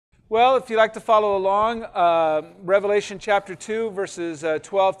Well, if you'd like to follow along, Revelation chapter 2, verses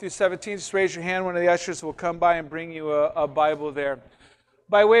 12 through 17, just raise your hand. One of the ushers will come by and bring you a Bible there.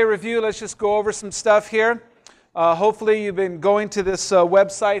 By way of review, let's just go over some stuff here. Hopefully you've been going to this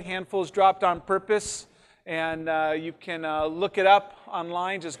website, Handfuls Dropped on Purpose, and you can look it up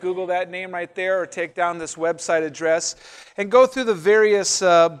online. Just Google that name right there or take down this website address and go through the various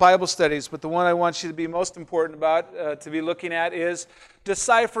Bible studies. But the one I want you to be most important about, to be looking at, is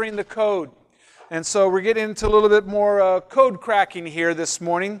deciphering the code. And so we're getting into a little bit more code cracking here this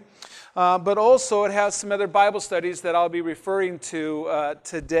morning. But also it has some other Bible studies that I'll be referring to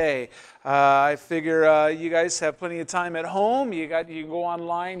today. I figure you guys have plenty of time at home. You can go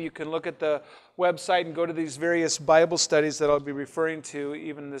online. You can look at the website and go to these various Bible studies that I'll be referring to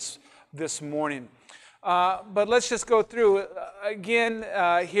even this morning. But let's just go through. Again,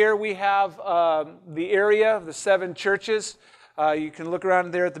 here we have the area of the 7 churches. You can look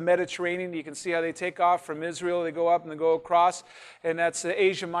around there at the Mediterranean. You can see how they take off from Israel. They go up and they go across. And that's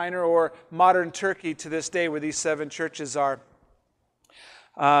Asia Minor or modern Turkey to this day where these 7 churches are.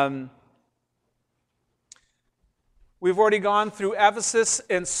 We've already gone through Ephesus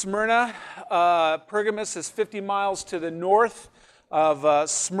and Smyrna. Pergamos is 50 miles to the north of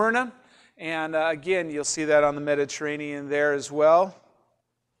Smyrna. And again, you'll see that on the Mediterranean there as well.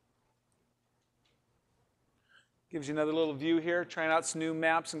 Gives you another little view here, trying out some new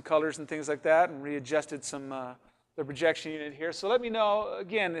maps and colors and things like that, and readjusted some the projection unit here. So let me know,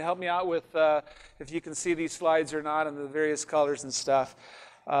 again, help me out with if you can see these slides or not and the various colors and stuff.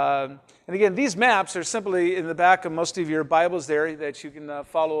 And again, these maps are simply in the back of most of your Bibles there that you can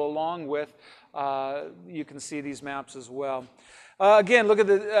follow along with. You can see these maps as well. Again, look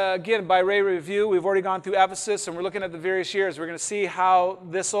at again, by way of review, we've already gone through Ephesus, and we're looking at the various years. We're going to see how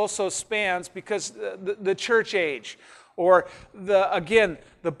this also spans, because the church age, or the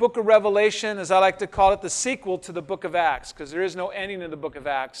book of Revelation, as I like to call it, the sequel to the book of Acts, because there is no ending in the book of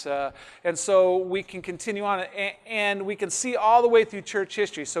Acts. And so we can continue on, and we can see all the way through church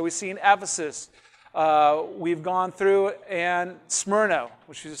history. So we see in Ephesus, we've gone through, and Smyrna,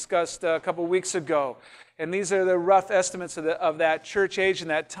 which we discussed a couple weeks ago. And these are the rough estimates of that church age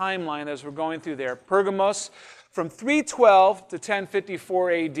and that timeline as we're going through there. Pergamos from 312 to 1054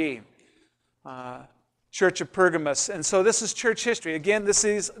 A.D. Church of Pergamos. And so this is church history. Again,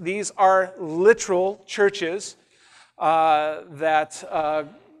 these are literal churches that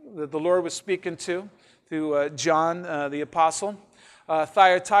the Lord was speaking to through John the Apostle.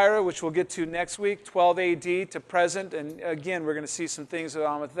 Thyatira, which we'll get to next week, 12 A.D. to present. And again, we're going to see some things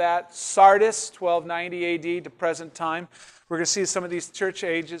on with that. Sardis, 1290 A.D. to present time. We're going to see some of these church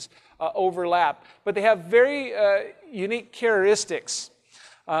ages overlap. But they have very unique characteristics.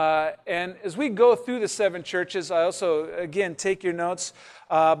 And as we go through the 7 churches, I also, again, take your notes.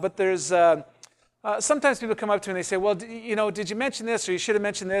 But there's... sometimes people come up to me and they say, well, did you mention this, or you should have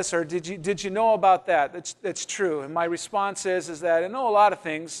mentioned this, or did you know about that? That's true. And my response is that I know a lot of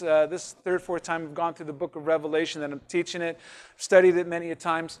things. This 3rd, 4th time I've gone through the book of Revelation, and I'm teaching it, studied it many a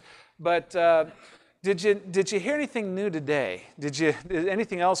times. But did you hear anything new today? Did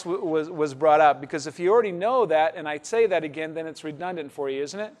anything else was brought up? Because if you already know that, and I say that again, then it's redundant for you,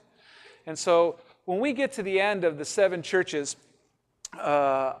 isn't it? And so when we get to the end of the 7 churches,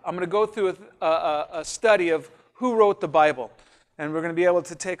 I'm going to go through a study of who wrote the Bible. And we're going to be able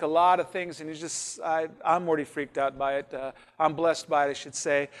to take a lot of things, and I'm already freaked out by it. I'm blessed by it, I should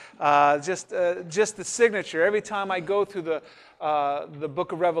say. Just the signature. Every time I go through the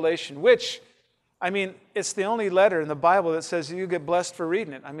book of Revelation, which, I mean, it's the only letter in the Bible that says you get blessed for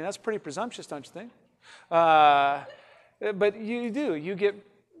reading it. I mean, that's pretty presumptuous, don't you think? But you do.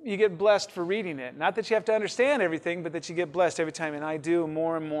 You get blessed for reading it. Not that you have to understand everything, but that you get blessed every time. And I do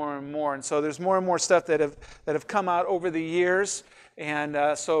more and more and more. And so there's more and more stuff that have come out over the years. And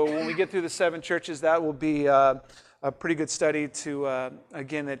so when we get through the 7 churches, that will be a pretty good study to,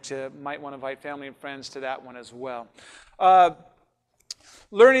 again, that you might want to invite family and friends to that one as well.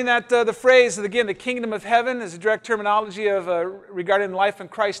 Learning that the phrase, again, the kingdom of heaven is a direct terminology of regarding life in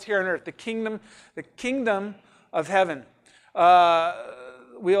Christ here on earth. The kingdom of heaven.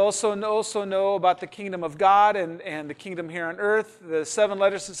 We also know about the kingdom of God and the kingdom here on earth. The 7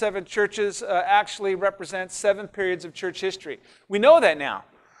 letters to 7 churches actually represent 7 periods of church history. We know that now.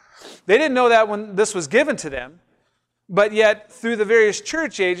 They didn't know that when this was given to them, but yet through the various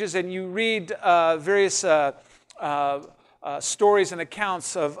church ages, and you read various stories and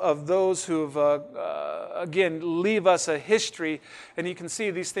accounts of those who have, again, leave us a history, and you can see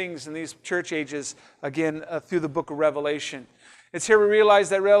these things in these church ages, again, through the book of Revelation. It's here we realize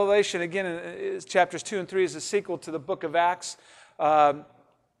that Revelation, again, chapters 2 and 3 is a sequel to the book of Acts.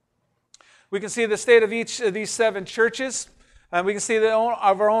 We can see the state of each of these 7 churches. And we can see of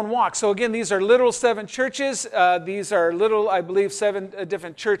our own walk. So again, these are literal 7 churches. These are literal, I believe, 7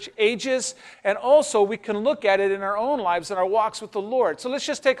 different church ages. And also, we can look at it in our own lives and our walks with the Lord. So let's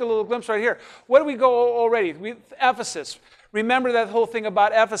just take a little glimpse right here. Where do we go already? Ephesus. Remember that whole thing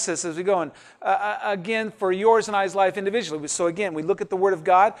about Ephesus as we go on. Again, for yours and I's life individually. So again, we look at the Word of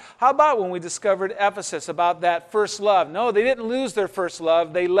God. How about when we discovered Ephesus, about that first love? No, they didn't lose their first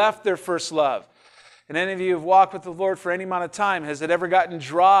love. They left their first love. And any of you who've walked with the Lord for any amount of time, has it ever gotten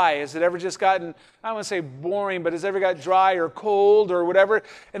dry? Has it ever just gotten, I don't want to say boring, but has it ever got dry or cold or whatever?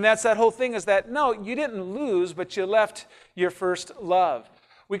 And that's that whole thing is that, no, you didn't lose, but you left your first love.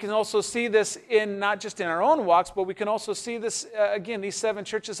 We can also see this in not just in our own walks, but we can also see this, again, these 7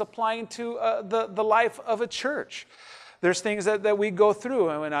 churches applying to the life of a church. There's things that we go through,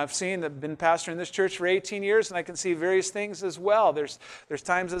 and I've been pastoring this church for 18 years, and I can see various things as well. There's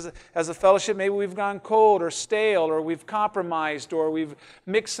times as a fellowship, maybe we've gone cold or stale, or we've compromised, or we've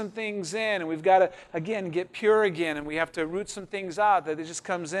mixed some things in, and we've got to, again, get pure again, and we have to root some things out that it just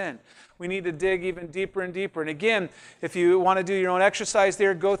comes in. We need to dig even deeper and deeper. And again, if you want to do your own exercise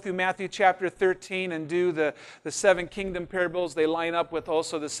there, go through Matthew chapter 13 and do the 7 kingdom parables. They line up with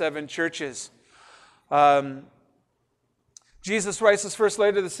also the 7 churches. Jesus writes his first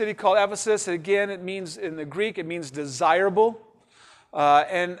letter to the city called Ephesus. Again, it means, in the Greek, it means desirable.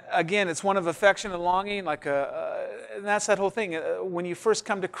 And again, it's one of affection and longing, and that's that whole thing. When you first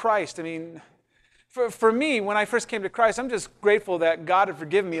come to Christ, I mean, for me, when I first came to Christ, I'm just grateful that God had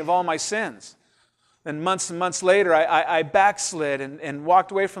forgiven me of all my sins. And months later, I backslid and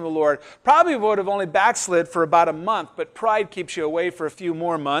walked away from the Lord. Probably would have only backslid for about a month, but pride keeps you away for a few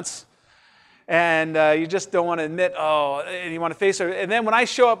more months. And you just don't want to admit, and you want to face it. And then when I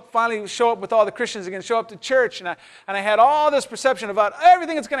finally show up with all the Christians again, show up to church, and I had all this perception about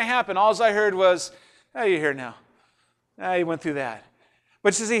everything that's going to happen, all I heard was, you're here now. You went through that.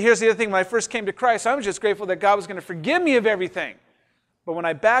 But you see, here's the other thing. When I first came to Christ, I was just grateful that God was going to forgive me of everything. But when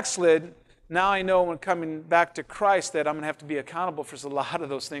I backslid, now I know when coming back to Christ that I'm going to have to be accountable for a lot of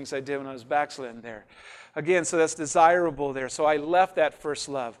those things I did when I was backsliding there. Again, so that's desirable there. So I left that first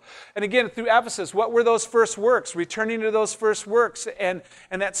love. And again, through Ephesus, what were those first works? Returning to those first works and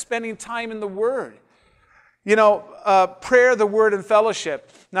that spending time in the Word. You know, prayer, the Word, and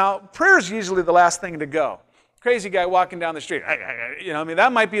fellowship. Now, prayer is usually the last thing to go. Crazy guy walking down the street.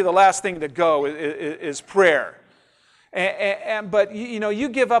 That might be the last thing to go is prayer. But you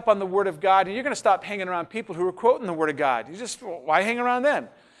give up on the Word of God, and you're going to stop hanging around people who are quoting the Word of God. Why hang around them?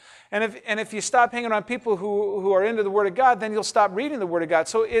 And if you stop hanging around people who are into the Word of God, then you'll stop reading the Word of God.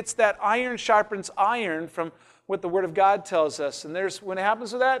 So it's that iron sharpens iron from what the Word of God tells us. And when it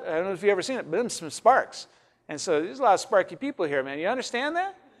happens with that, I don't know if you've ever seen it, but there's some sparks. And so there's a lot of sparky people here, man. You understand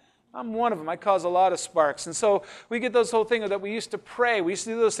that? I'm one of them. I cause a lot of sparks. And so we get those whole thing that we used to pray. We used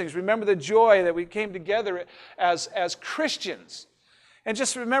to do those things. Remember the joy that we came together as Christians. And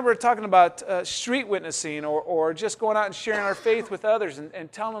just remember talking about street witnessing or just going out and sharing our faith with others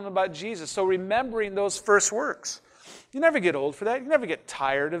and telling them about Jesus. So remembering those first works. You never get old for that. You never get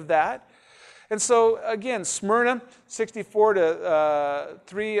tired of that. And so, again, Smyrna, 64 to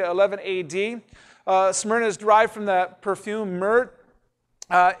 311 AD. Smyrna is derived from that perfume myrrh.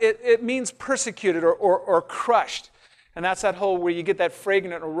 It means persecuted or crushed. And that's that whole where you get that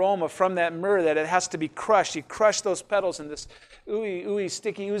fragrant aroma from that myrrh, that it has to be crushed. You crush those petals and this ooey,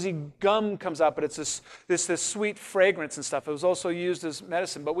 sticky, oozy gum comes out, but it's this sweet fragrance and stuff. It was also used as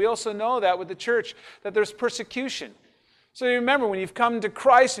medicine. But we also know that with the church, that there's persecution. So you remember, when you've come to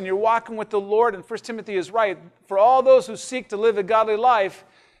Christ and you're walking with the Lord, and 1 Timothy is right, for all those who seek to live a godly life,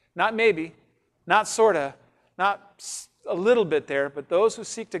 not maybe, not sorta, not a little bit there, but those who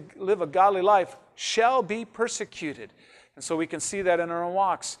seek to live a godly life shall be persecuted. And so we can see that in our own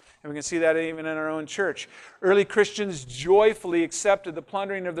walks, and we can see that even in our own church. Early Christians joyfully accepted the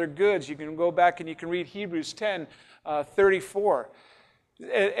plundering of their goods. You can go back and you can read Hebrews 10, 34.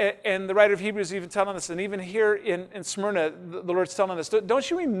 And the writer of Hebrews is even telling us, and even here in Smyrna, the Lord's telling us,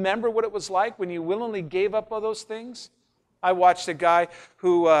 don't you remember what it was like when you willingly gave up all those things? I watched a guy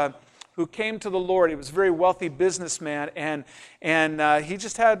who came to the Lord. He was a very wealthy businessman, and he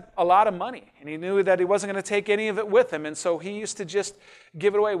just had a lot of money. And he knew that he wasn't going to take any of it with him, and so he used to just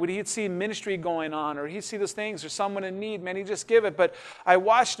give it away. When he'd see ministry going on, or he'd see those things, or someone in need, man, he'd just give it. But I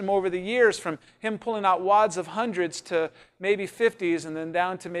watched him over the years, from him pulling out wads of hundreds to maybe 50s, and then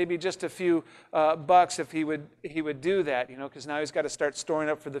down to maybe just a few bucks if he would do that, because now he's got to start storing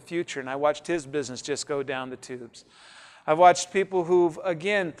up for the future. And I watched his business just go down the tubes. I've watched people who've,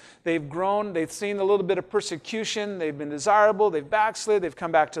 again, they've grown, they've seen a little bit of persecution, they've been desirable, they've backslid, they've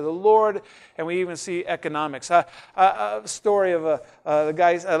come back to the Lord, and we even see economics. A story of the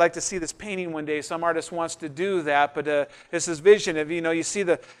guys, I'd like to see this painting one day. Some artist wants to do that, but it's this vision of, you see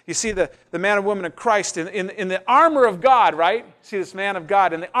the man or woman of Christ in the armor of God, right? You see this man of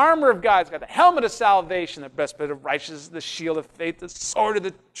God in the armor of God. He's got the helmet of salvation, the breastplate of righteousness, the shield of faith, the sword of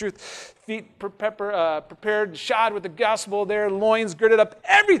the truth, feet prepared, shod with the gospel, their loins girded up,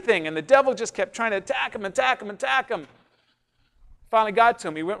 everything. And the devil just kept trying to attack him. Finally got to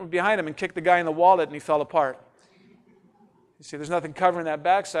him. He went behind him and kicked the guy in the wallet, and he fell apart. You see, there's nothing covering that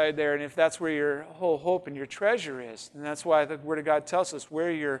backside there, and if that's where your whole hope and your treasure is, and that's why the Word of God tells us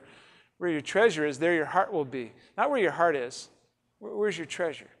where your treasure is, there your heart will be. Not where your heart is. Where's your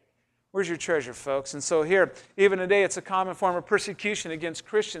treasure? Where's your treasure, folks? And so here, even today, it's a common form of persecution against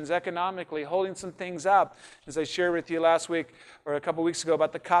Christians economically, holding some things up. As I shared with you last week or a couple weeks ago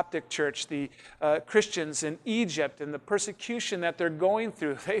about the Coptic church, the Christians in Egypt and the persecution that they're going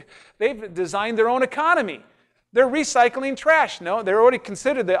through. They've designed their own economy. They're recycling trash. No, they're already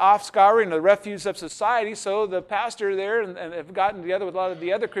considered the offscouring, the refuse of society. So the pastor there and have gotten together with a lot of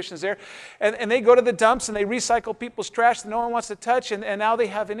the other Christians there, and they go to the dumps and they recycle people's trash that no one wants to touch, and now they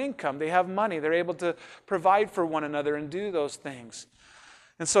have an income. They have money. They're able to provide for one another and do those things.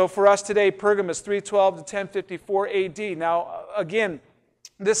 And so for us today, Pergamos, 312 to 1054 AD. Now, again,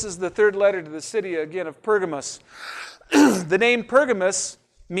 this is the third letter to the city, again, of Pergamos. The name Pergamos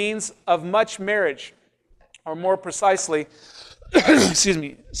means of much marriage. Or more precisely,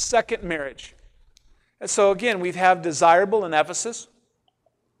 second marriage. And so again, we have desirable in Ephesus.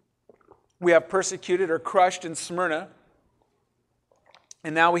 We have persecuted or crushed in Smyrna.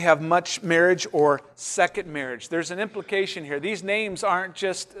 And now we have much marriage or second marriage. There's an implication here. These names aren't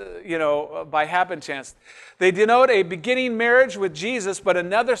just, by happenstance. They denote a beginning marriage with Jesus, but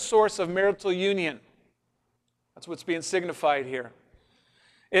another source of marital union. That's what's being signified here.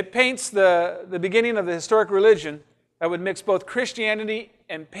 It paints the beginning of the historic religion that would mix both Christianity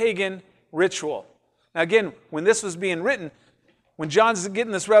and pagan ritual. Now again, when this was being written, when John's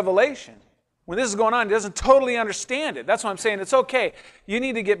getting this revelation, when this is going on, he doesn't totally understand it. That's why I'm saying it's okay. You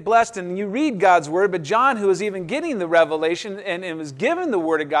need to get blessed and you read God's Word, but John, who was even getting the revelation and was giving the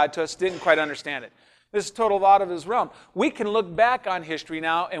Word of God to us, didn't quite understand it. This is total out of his realm. We can look back on history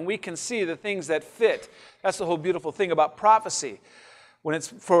now and we can see the things that fit. That's the whole beautiful thing about prophecy. When it's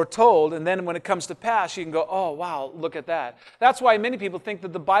foretold, and then when it comes to pass, you can go, oh, wow, look at that. That's why many people think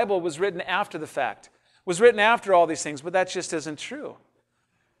that the Bible was written after the fact, was written after all these things, but that just isn't true.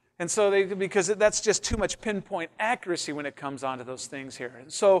 And so, because that's just too much pinpoint accuracy when it comes onto those things here.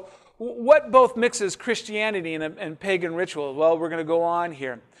 So, what both mixes Christianity and pagan ritual? Well, we're going to go on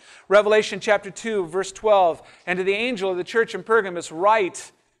here. Revelation chapter 2, verse 12, and to the angel of the church in Pergamos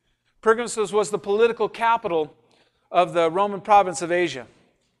write, Pergamos was the political capital of the Roman province of Asia.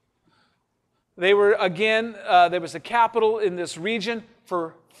 They were, again, there was a capital in this region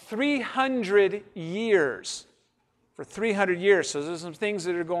for 300 years. For 300 years. So there's some things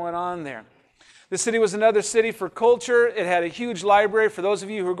that are going on there. The city was another city for culture. It had a huge library. For those of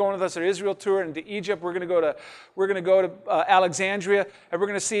you who are going with us on our Israel tour and to Egypt, we're going to go to Alexandria, and we're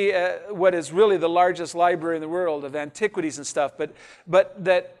going to see what is really the largest library in the world of antiquities and stuff. But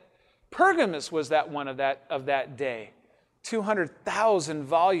that Pergamos was that one of that day. 200,000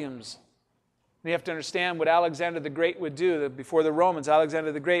 volumes. And you have to understand what Alexander the Great would do. Before the Romans,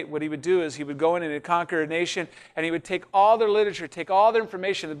 Alexander the Great, what he would do is he would go in and he'd conquer a nation, and he would take all their literature, take all their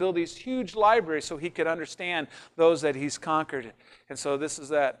information, and build these huge libraries so he could understand those that he's conquered. And so this is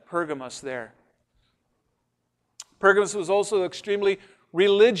that Pergamos there. Pergamos was also an extremely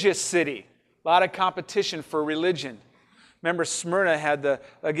religious city. A lot of competition for religion. Remember, Smyrna had the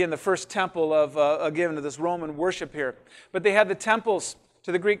first temple of this Roman worship here. But they had the temples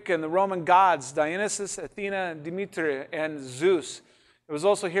to the Greek and the Roman gods, Dionysus, Athena, Demeter, and Zeus. It was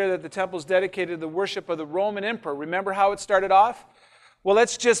also here that the temples dedicated to the worship of the Roman emperor. Remember how it started off? Well,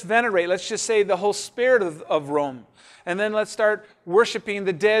 let's just venerate. Let's just say the whole spirit of Rome. And then let's start worshiping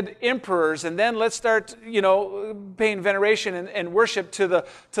the dead emperors. And then let's start, paying veneration and worship to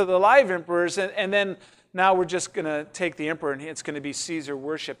the live emperors. And then now we're just going to take the emperor, and it's going to be Caesar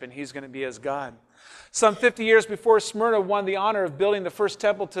worship, and he's going to be as God. Some 50 years before Smyrna won the honor of building the first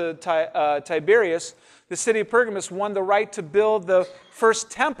temple to Tiberius, the city of Pergamos won the right to build the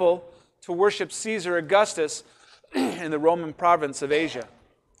first temple to worship Caesar Augustus in the Roman province of Asia.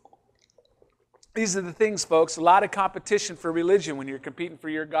 These are the things, folks. A lot of competition for religion when you're competing for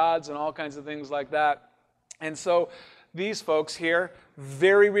your gods and all kinds of things like that. And so these folks here,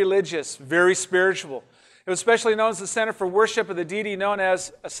 very religious, very spiritual. It was especially known as the center for worship of the deity known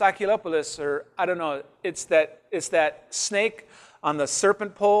as Asaculopolis, or I don't know, it's that snake on the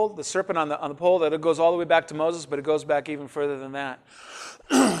serpent pole, the serpent on the pole that it goes all the way back to Moses, but it goes back even further than that.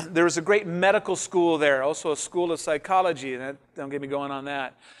 There was a great medical school there, also a school of psychology, and don't get me going on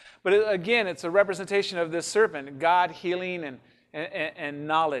that. But again, it's a representation of this serpent, God, healing, and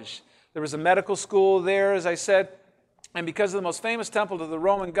knowledge. There was a medical school there, as I said, and because of the most famous temple to the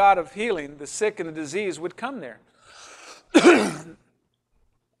Roman god of healing, the sick and the diseased would come there.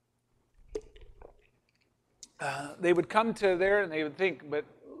 They would come to there and they would think, but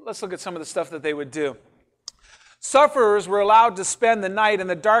let's look at some of the stuff that they would do. Sufferers were allowed to spend the night in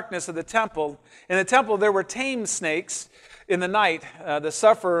the darkness of the temple. In the temple, there were tame snakes. In the night, the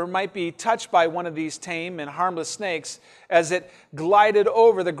sufferer might be touched by one of these tame and harmless snakes as it glided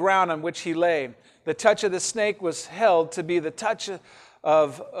over the ground on which he lay. The touch of the snake was held to be the touch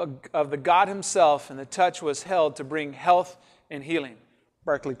of the God himself, and the touch was held to bring health and healing.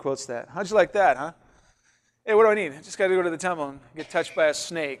 Barclay quotes that. How'd you like that, huh? Hey, what do I need? I just got to go to the temple and get touched by a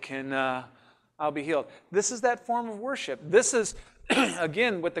snake, and I'll be healed. This is that form of worship. This is,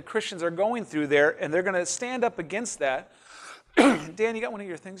 again, what the Christians are going through there, and they're going to stand up against that. Dan, you got one of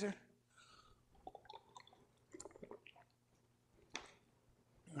your things here?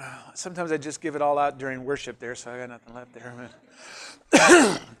 Sometimes I just give it all out during worship there, so I got nothing left there.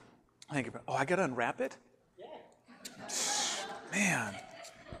 Thank you. Oh, I got to unwrap it? Yeah. Man.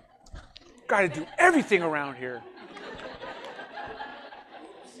 Got to do everything around here.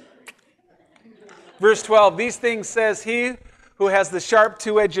 Verse 12, these things says he who has the sharp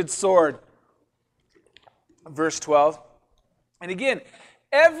two-edged sword. Verse 12. And again,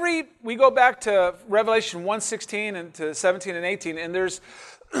 we go back to Revelation 1:16 and to 17 and 18, and there's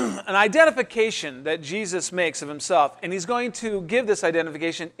an identification that Jesus makes of himself, and he's going to give this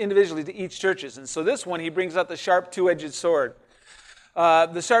identification individually to each churches. And so this one, he brings out the sharp two-edged sword.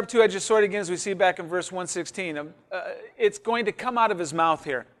 The sharp two-edged sword, again, as we see back in verse 1:16, it's going to come out of his mouth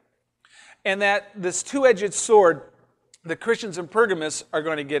here. And that this two-edged sword, the Christians in Pergamos are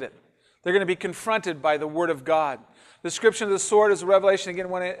going to get it. They're going to be confronted by the Word of God. The description of the sword is a revelation, again,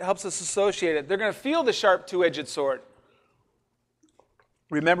 when it helps us associate it. They're going to feel the sharp two-edged sword.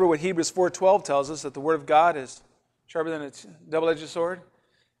 Remember what Hebrews 4:12 tells us, that the Word of God is sharper than a double-edged sword,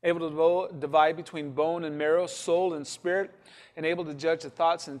 able to divide between bone and marrow, soul and spirit, and able to judge the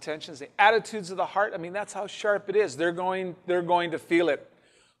thoughts and intentions, the attitudes of the heart. I mean, that's how sharp it is. They're going to feel it.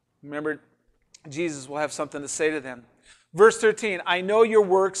 Remember, Jesus will have something to say to them. Verse 13, I know your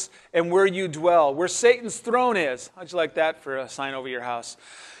works and where you dwell, where Satan's throne is. How'd you like that for a sign over your house?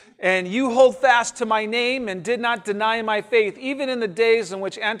 And you hold fast to my name and did not deny my faith, even in the days in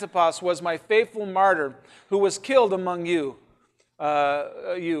which Antipas was my faithful martyr, who was killed among you,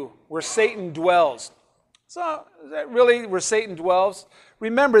 where Satan dwells. So, is that really where Satan dwells?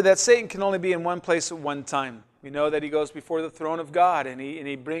 Remember that Satan can only be in one place at one time. We know that he goes before the throne of God, and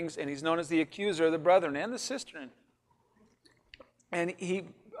he's known as the accuser of the brethren and the sister. And he,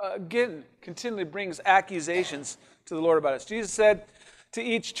 again, continually brings accusations to the Lord about us. Jesus said to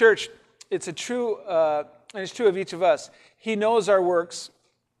each church, and it's true of each of us, he knows our works,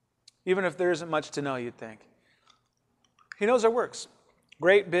 even if there isn't much to know, you'd think. He knows our works.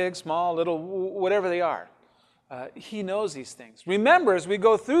 Great, big, small, little, whatever they are. He knows these things. Remember, as we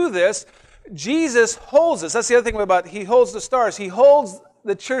go through this, Jesus holds us. That's the other thing about, he holds the stars. He holds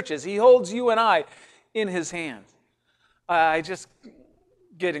the churches. He holds you and I in his hands. I just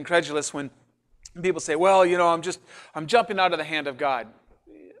get incredulous when people say, well, you know, I'm jumping out of the hand of God.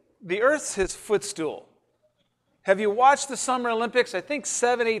 The earth's his footstool. Have you watched the Summer Olympics? I think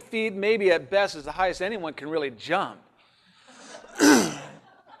 7-8 feet, maybe at best, is the highest anyone can really jump. You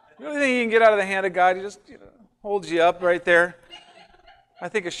really think you can get out of the hand of God? He just holds you up right there. I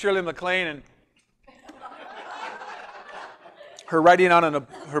think of Shirley MacLaine and her writing on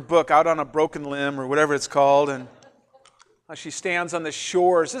her book, Out on a Broken Limb, or whatever it's called, and she stands on the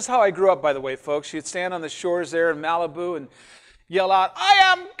shores. This is how I grew up, by the way, folks. She'd stand on the shores there in Malibu and yell out, I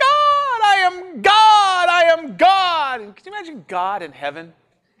am God! I am God! I am God! And can you imagine God in heaven?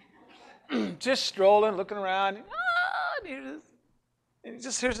 Just strolling, looking around. And he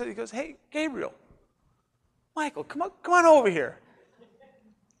just hears it. He goes, hey, Gabriel, Michael, come on over here.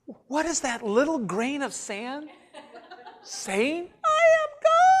 What is that little grain of sand saying? I am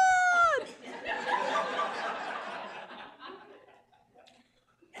God!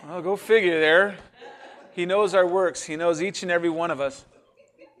 Well, go figure there. He knows our works. He knows each and every one of us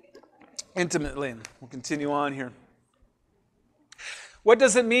intimately. We'll continue on here. What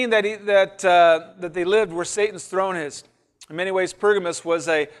does it mean that they lived where Satan's throne is? In many ways, Pergamos was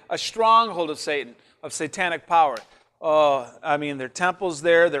a stronghold of Satan. of satanic power. Oh, I mean, there are temples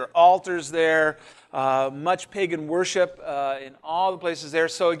there, there are altars there, much pagan worship in all the places there.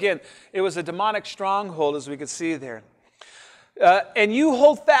 So again, it was a demonic stronghold, as we could see there. And you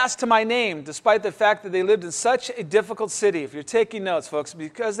hold fast to my name, despite the fact that they lived in such a difficult city. If you're taking notes, folks,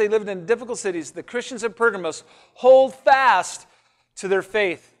 because they lived in difficult cities, the Christians of Pergamos hold fast to their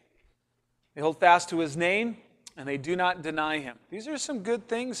faith. They hold fast to his name, and they do not deny him. These are some good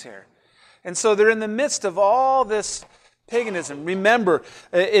things here. And so they're in the midst of all this paganism. Remember,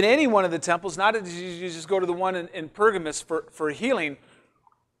 in any one of the temples, not that you just go to the one in Pergamos for healing,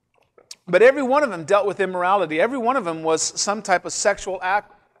 but every one of them dealt with immorality. Every one of them was some type of sexual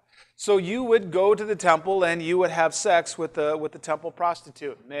act. So you would go to the temple and you would have sex with the temple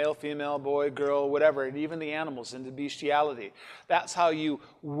prostitute, male, female, boy, girl, whatever, and even the animals into bestiality. That's how you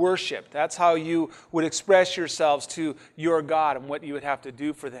worship. That's how you would express yourselves to your God and what you would have to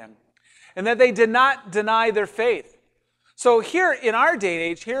do for them. And that they did not deny their faith. So here in our day and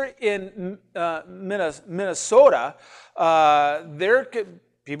age, here in Minnesota,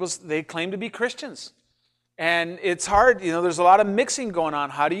 they claim to be Christians. And it's hard, there's a lot of mixing going on.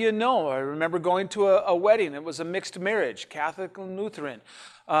 How do you know? I remember going to a wedding. It was a mixed marriage, Catholic and Lutheran.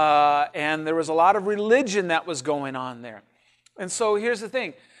 And there was a lot of religion that was going on there. And so here's the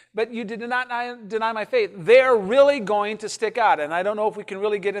thing. But you did not deny my faith. They're really going to stick out. And I don't know if we can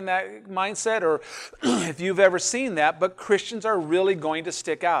really get in that mindset or if you've ever seen that, but Christians are really going to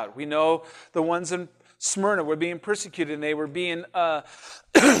stick out. We know the ones in Smyrna were being persecuted and they were being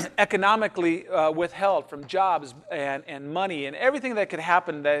economically withheld from jobs and money and everything that could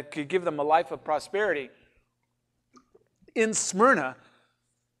happen that could give them a life of prosperity. In Smyrna,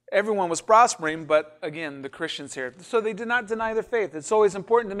 everyone was prospering, but again, the Christians here. So they did not deny their faith. It's always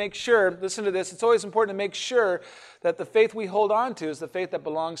important to make sure, listen to this, it's always important to make sure that the faith we hold on to is the faith that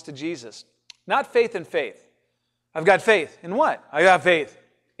belongs to Jesus. Not faith in faith. I've got faith. In what? I got faith.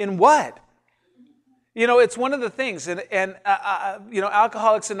 In what? It's one of the things, and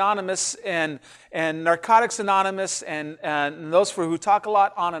Alcoholics Anonymous and Narcotics Anonymous and those who talk a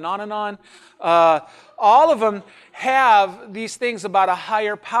lot on and on and on, all of them have these things about a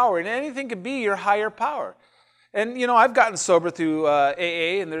higher power, and anything can be your higher power. And, I've gotten sober through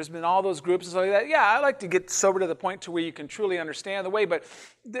AA, and there's been all those groups and stuff like that. Yeah, I like to get sober to the point to where you can truly understand the way, but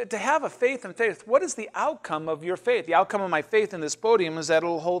to have a faith in faith, what is the outcome of your faith? The outcome of my faith in this podium is that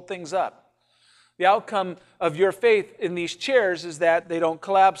it'll hold things up. The outcome of your faith in these chairs is that they don't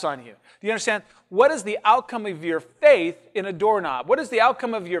collapse on you. Do you understand? What is the outcome of your faith in a doorknob? What is the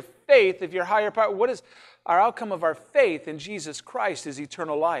outcome of your faith if you're higher power? What is our outcome of our faith in Jesus Christ is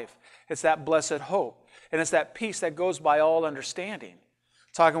eternal life. It's that blessed hope. And it's that peace that goes by all understanding.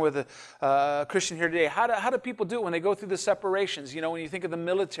 Talking with a Christian here today, how do people do it when they go through the separations? When you think of the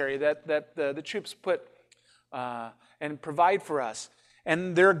military that the troops put and provide for us.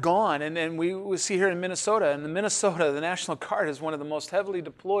 And they're gone. And we see here in Minnesota, the National Guard is one of the most heavily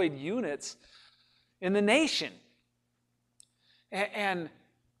deployed units in the nation. And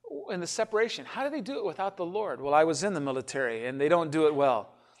the separation, how do they do it without the Lord? Well, I was in the military, and they don't do it well.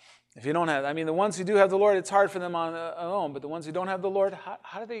 If you don't have, the ones who do have the Lord, it's hard for them on their own. But the ones who don't have the Lord,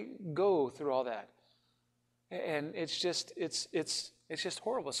 how do they go through all that? And it's just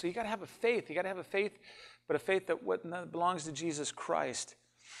horrible. So you got to have a faith. You got to have a faith, but a faith that belongs to Jesus Christ.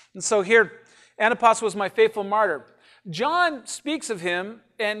 And so here, Antipas was my faithful martyr. John speaks of him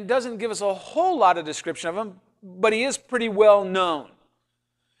and doesn't give us a whole lot of description of him, but he is pretty well known.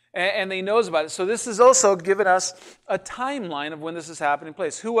 And he knows about it. So this is also giving us a timeline of when this is happening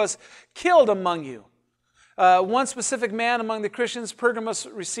place. Who was killed among you? One specific man among the Christians, Pergamos,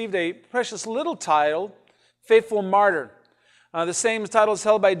 received a precious little title, faithful martyr. The same title is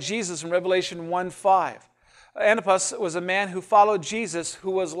held by Jesus in Revelation 1:5. Antipas was a man who followed Jesus,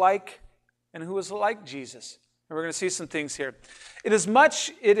 who was like Jesus. And we're going to see some things here. It is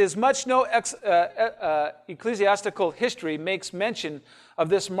much no ecclesiastical history makes mention of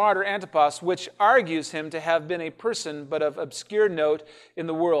this martyr Antipas, which argues him to have been a person but of obscure note in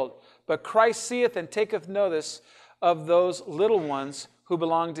the world. But Christ seeth and taketh notice of those little ones who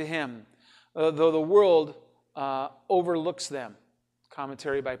belong to him, though the world overlooks them.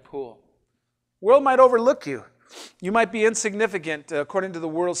 Commentary by Poole. World might overlook you. You might be insignificant according to the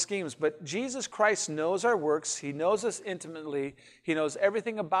world's schemes, but Jesus Christ knows our works. He knows us intimately. He knows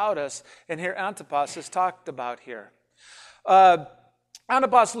everything about us. And here Antipas is talked about here.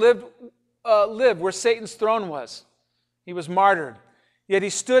 Antipas lived where Satan's throne was. He was martyred. Yet he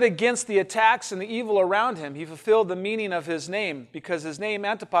stood against the attacks and the evil around him. He fulfilled the meaning of his name because his name,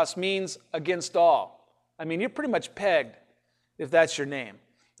 Antipas, means against all. You're pretty much pegged if that's your name.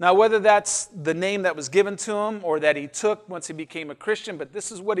 Now, whether that's the name that was given to him or that he took once he became a Christian, but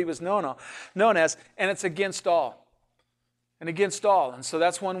this is what he was known as, and it's against all. And against all. And so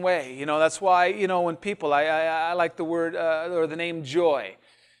that's one way. That's why, when people, I like the word or the name Joy.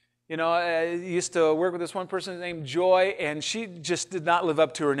 I used to work with this one person named Joy, and she just did not live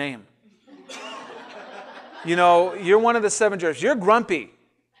up to her name. You're one of the 7 joys. You're grumpy.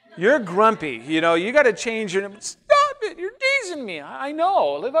 You're grumpy. You got to change your name. Stop it. You're teasing me. I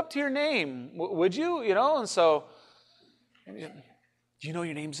know. Live up to your name. Would you? And so, do you know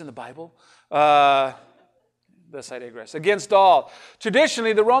your name's in the Bible? Thus I digress. Against all.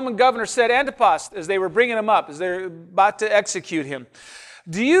 Traditionally, the Roman governor said Antipas as they were bringing him up, as they're about to execute him.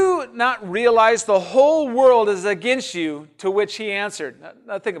 Do you not realize the whole world is against you? To which he answered.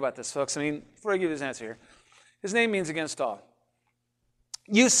 Now think about this, folks. Before I give you his answer here. His name means against all.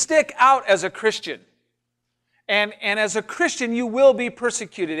 You stick out as a Christian. And as a Christian, you will be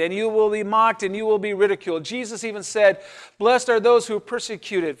persecuted, and you will be mocked, and you will be ridiculed. Jesus even said, blessed are those who are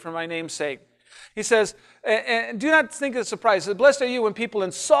persecuted for my name's sake. He says, and do not think it's a surprise. Blessed are you when people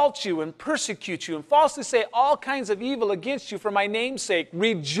insult you and persecute you and falsely say all kinds of evil against you for my name's sake.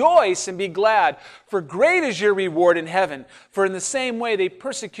 Rejoice and be glad, for great is your reward in heaven. For in the same way they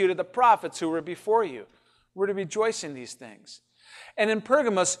persecuted the prophets who were before you. We're to rejoice in these things. And in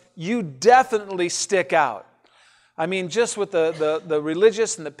Pergamos, you definitely stick out. Just with the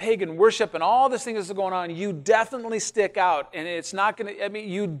religious and the pagan worship and all this thing that's going on, you definitely stick out. And it's not going to,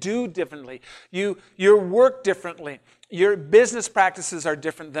 you do differently. You work differently. Your business practices are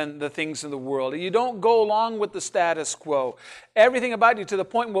different than the things in the world. You don't go along with the status quo. Everything about you, to the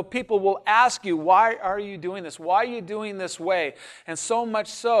point where people will ask you, why are you doing this? Why are you doing this way? And so much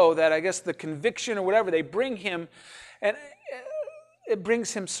so that I guess the conviction or whatever, they bring him, and it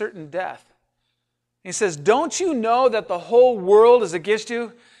brings him certain death. He says, don't you know that the whole world is against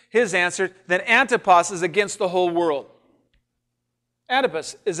you? His answer, then Antipas is against the whole world.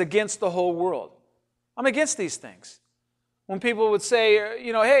 Antipas is against the whole world. I'm against these things. When people would say,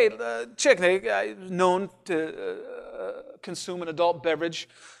 hey, chick, I was known to consume an adult beverage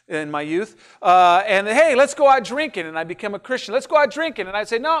in my youth, and hey, let's go out drinking, and I become a Christian. Let's go out drinking, and I'd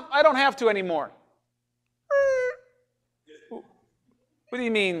say, no, I don't have to anymore. What do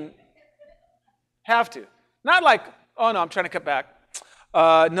you mean? Have to. Not like, oh no, I'm trying to cut back.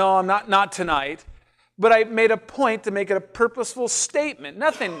 No, I'm not tonight. But I made a point to make it a purposeful statement.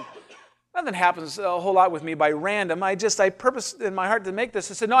 Nothing happens a whole lot with me by random. I purposed in my heart to make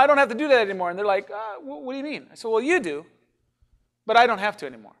this. I said, no, I don't have to do that anymore. And they're like, what do you mean? I said, well, you do, but I don't have to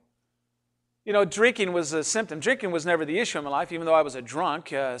anymore. Drinking was a symptom. Drinking was never the issue in my life, even though I was a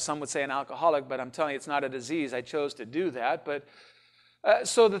drunk. Some would say an alcoholic, but I'm telling you, it's not a disease. I chose to do that, but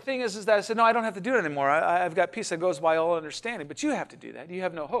so the thing is that I said, no, I don't have to do it anymore. I've got peace that goes by all understanding. But you have to do that. You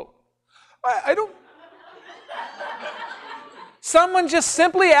have no hope. I don't. Someone just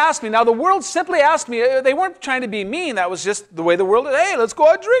simply asked me. Now, the world simply asked me. They weren't trying to be mean. That was just the way the world is. Hey, let's go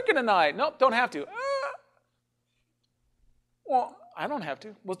out drinking tonight. Nope, don't have to. Well, I don't have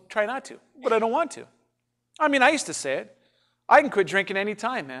to. Well, try not to. But I don't want to. I used to say it. I can quit drinking any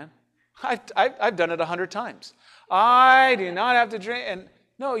time, man. I've done it 100 times. I do not have to drink. And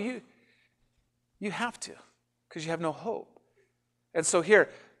no, you have to, because you have no hope. And so here,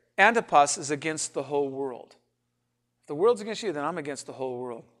 Antipas is against the whole world. If the world's against you, then I'm against the whole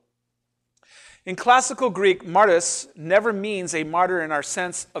world. In classical Greek, martyrs never means a martyr in our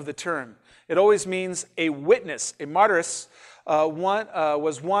sense of the term. It always means a witness. A martyrs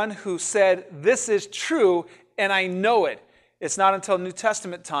was one who said, this is true, and I know it. It's not until New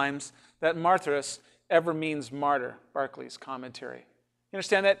Testament times that martyrs ever means martyr, Barclay's commentary. You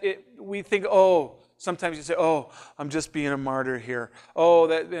understand that? We think, sometimes you say, I'm just being a martyr here.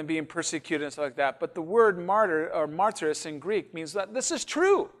 That being persecuted and stuff like that. But the word martyr or martyrs in Greek means that this is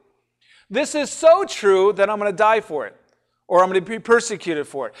true. This is so true that I'm going to die for it. Or I'm going to be persecuted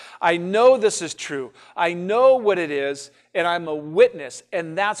for it. I know this is true. I know what it is, and I'm a witness.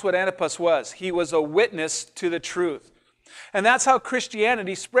 And that's what Antipas was. He was a witness to the truth. And that's how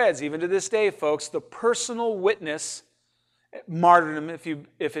Christianity spreads, even to this day, folks. The personal witness, martyrdom,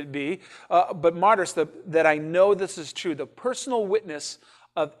 if it be, but martyrs, that I know this is true. The personal witness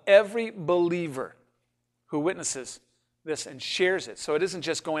of every believer who witnesses this and shares it. So it isn't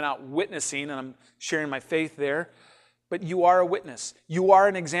just going out witnessing, and I'm sharing my faith there, but you are a witness. You are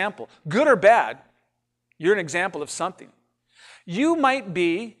an example. Good or bad, you're an example of something. You might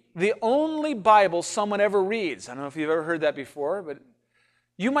be the only Bible someone ever reads. I don't know if you've ever heard that before, but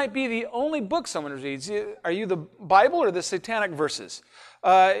you might be the only book someone reads. Are you the Bible or the satanic verses?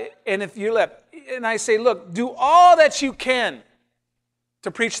 And if you're left, and I say, look, do all that you can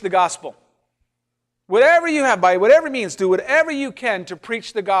to preach the gospel. Whatever you have, by whatever means, do whatever you can to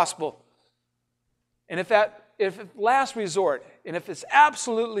preach the gospel. And if last resort, and if it's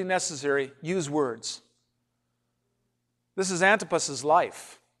absolutely necessary, use words. This is Antipas's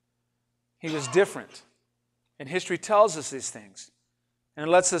life. He was different. And history tells us these things. And it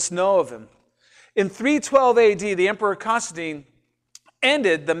lets us know of him. In 312 AD, the Emperor Constantine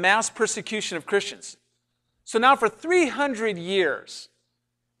ended the mass persecution of Christians. So now for 300 years,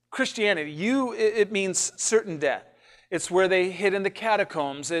 Christianity, it means certain death. It's where they hid in the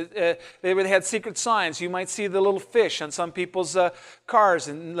catacombs. They had secret signs. You might see the little fish on some people's cars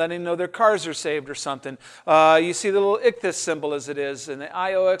and letting know their cars are saved or something. You see the little ichthys symbol as it is, and the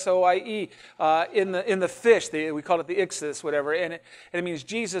IOXOIE in the fish. We call it the ichthys, whatever. And it means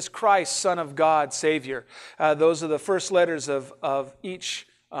Jesus Christ, Son of God, Savior. Those are the first letters of each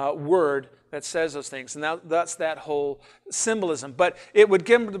word that says those things. And that's that whole symbolism. But it would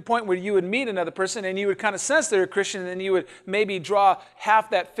get to the point where you would meet another person and you would kind of sense they're a Christian, and then you would maybe draw half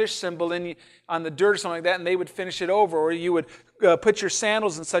that fish symbol on the dirt or something like that, and they would finish it over. Or you would put your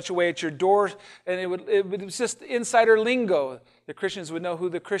sandals in such a way at your door, and it was just insider lingo. The Christians would know who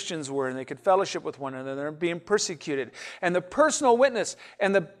the Christians were, and they could fellowship with one another. They're being persecuted. And the personal witness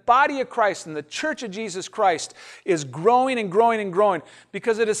and the body of Christ and the church of Jesus Christ is growing and growing and growing,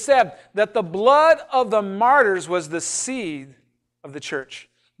 because it is said that the blood of the martyrs was the seed of the church.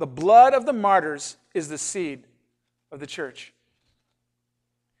 The blood of the martyrs is the seed of the church.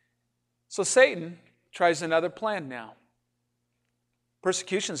 So Satan tries another plan now.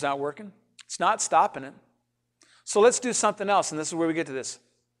 Persecution's not working. It's not stopping it. So let's do something else, and this is where we get to this.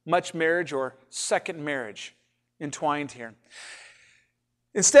 Much marriage or second marriage entwined here.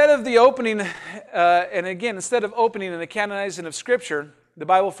 Instead of the opening, instead of opening and the canonizing of Scripture, the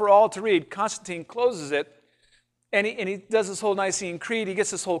Bible for all to read, Constantine closes it, and he does this whole Nicene Creed. He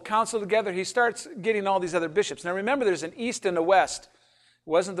gets this whole council together. He starts getting all these other bishops. Now remember, there's an east and a west. It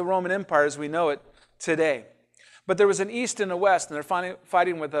wasn't the Roman Empire as we know it today. But there was an east and a west, and they're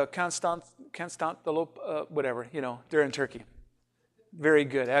fighting with Constantinople, whatever, they're in Turkey. Very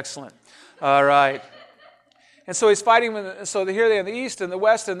good, excellent. All right. And so he's fighting so here they are in the east and the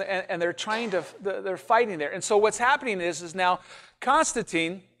west, and they're they're fighting there. And so what's happening is now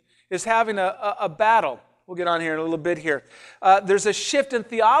Constantine is having a battle. We'll get on here in a little bit here. There's a shift in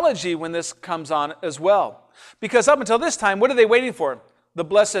theology when this comes on as well. Because up until this time, what are they waiting for? The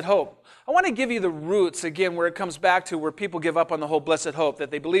blessed hope. I want to give you the roots, again, where it comes back to where people give up on the whole blessed hope,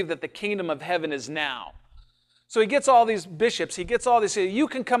 that they believe that the kingdom of heaven is now. So he gets all these bishops, he gets all these, you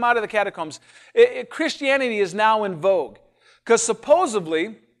can come out of the catacombs. Christianity is now in vogue. Because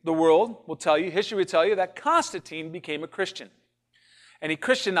supposedly, the world will tell you, history will tell you, that Constantine became a Christian. And he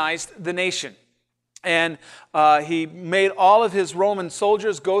Christianized the nation. And he made all of his Roman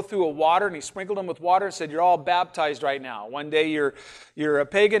soldiers go through a water, and he sprinkled them with water and said, you're all baptized right now. One day you're a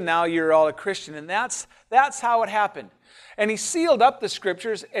pagan, now you're all a Christian. And that's how it happened. And he sealed up the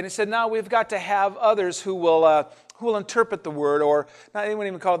Scriptures, and he said, now we've got to have others who will interpret the Word, or not, they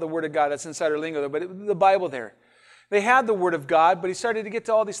wouldn't even call it the Word of God, that's insider lingo, but the Bible there. They had the Word of God, but he started to get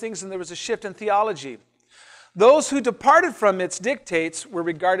to all these things, and there was a shift in theology. Those who departed from its dictates were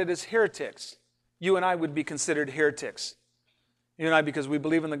regarded as heretics. You and I would be considered heretics. You and I, because we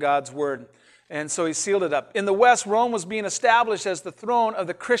believe in the God's Word. And so he sealed it up. In the West, Rome was being established as the throne of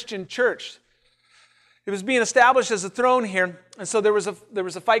the Christian church. It was being established as a throne here, and so there was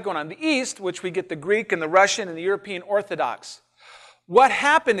a fight going on. The East, which we get the Greek and the Russian and the European Orthodox. What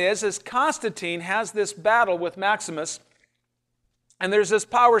happened is Constantine has this battle with Maximus, and there's this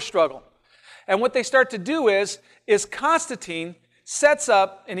power struggle. And what they start to do is Constantine sets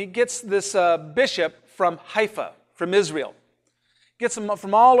up, and he gets this bishop from Haifa, from Israel. Gets them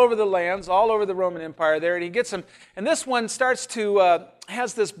from all over the lands, all over the Roman Empire there, and he gets them. And this one starts to,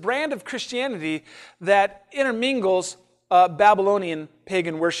 has this brand of Christianity that intermingles Babylonian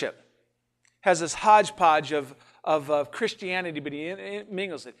pagan worship. Has this hodgepodge of Christianity, but he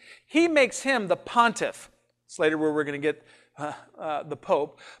intermingles it. He makes him the pontiff. It's later where we're going to get the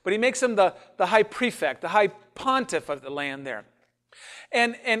pope. But he makes him the high prefect, the high pontiff of the land there.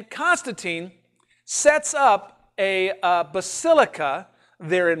 And Constantine sets up a basilica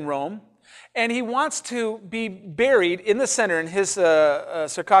there in Rome, and he wants to be buried in the center, in his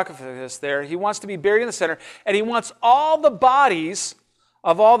sarcophagus there. He wants to be buried in the center, and he wants all the bodies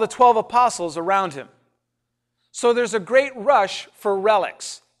of all the 12 apostles around him. So there's a great rush for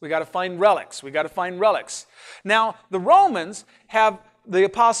relics. We got to find relics. We got to find relics. Now, the Romans have the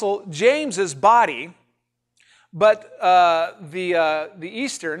apostle James's body, but the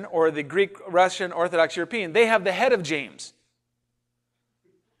Eastern, or the Greek, Russian, Orthodox, European, they have the head of James.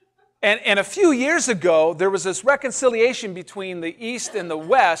 And a few years ago, there was this reconciliation between the East and the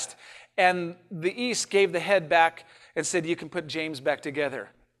West, and the East gave the head back and said, you can put James back together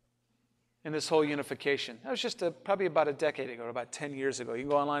in this whole unification. That was just probably about a decade ago, or about 10 years ago. You can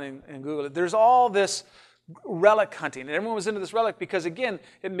go online and Google it. There's all this relic hunting, and everyone was into this relic because, again,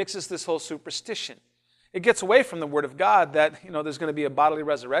 it mixes this whole superstition. It gets away from the Word of God that, there's going to be a bodily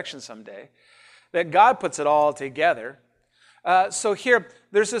resurrection someday, that God puts it all together. So here,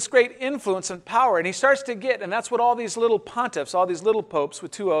 there's this great influence and power, and he starts to get, and that's what all these little pontiffs, all these little popes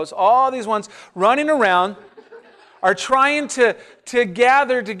with 2 O's, all these ones running around are trying to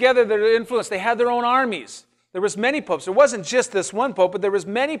gather together their influence. They had their own armies. There was many popes. There wasn't just this one pope, but there was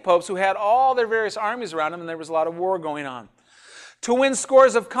many popes who had all their various armies around them, and there was a lot of war going on. To win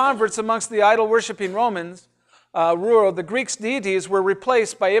scores of converts amongst the idol-worshipping Romans, the Greek deities were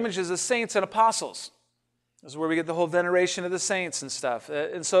replaced by images of saints and apostles. This is where we get the whole veneration of the saints and stuff.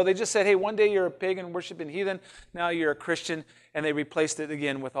 And so they just said, hey, one day you're a pagan worshiping heathen, now you're a Christian, and they replaced it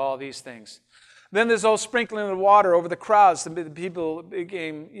again with all these things. Then there's all sprinkling of water over the crowds. The people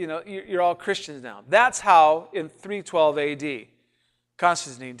became, you're all Christians now. That's how, in 312 AD,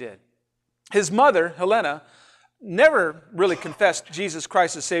 Constantine did. His mother, Helena, never really confessed Jesus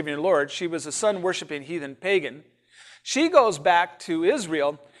Christ as Savior and Lord. She was a sun-worshiping heathen pagan. She goes back to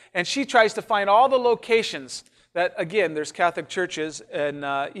Israel, and she tries to find all the locations that, again, there's Catholic churches and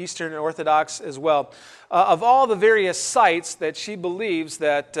Eastern Orthodox as well, of all the various sites that she believes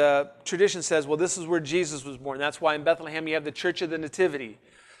that tradition says, well, this is where Jesus was born. That's why in Bethlehem you have the Church of the Nativity,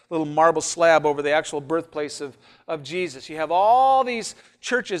 little marble slab over the actual birthplace of Jesus. You have all these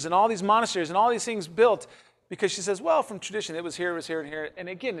churches and all these monasteries and all these things built because she says, well, from tradition, it was here, and here. And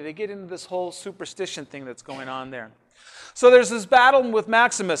again, they get into this whole superstition thing that's going on there. So there's this battle with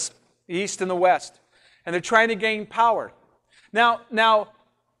Maximus, the East and the West. And they're trying to gain power. Now,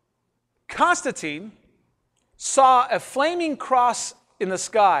 Constantine saw a flaming cross in the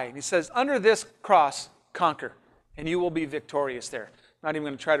sky. And he says, under this cross, conquer, and you will be victorious there. I'm not even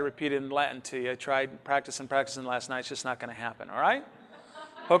going to try to repeat it in Latin to you. I tried practicing last night. It's just not going to happen, all right?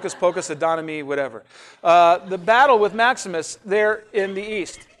 Hocus pocus, Adonami, whatever. The battle with Maximus there in the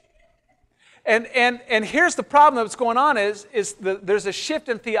East. And here's the problem that's going on is there's a shift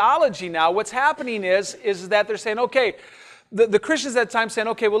in theology now. What's happening is that they're saying, okay, the Christians at that time saying,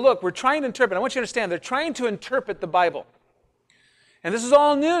 okay, well, look, we're trying to interpret. I want you to understand, they're trying to interpret the Bible. And this is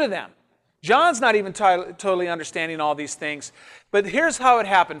all new to them. John's not even totally understanding all these things. But here's how it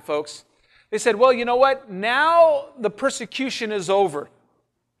happened, folks. They said, well, you know what? Now the persecution is over.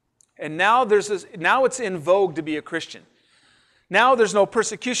 And now it's in vogue to be a Christian. Now there's no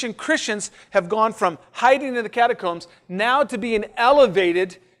persecution. Christians have gone from hiding in the catacombs now to being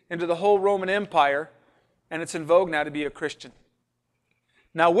elevated into the whole Roman Empire, and it's in vogue now to be a Christian.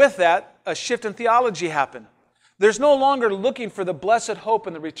 Now with that, a shift in theology happened. There's no longer looking for the blessed hope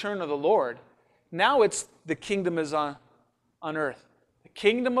and the return of the Lord. Now it's the kingdom is on earth. The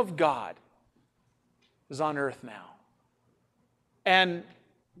kingdom of God is on earth now. And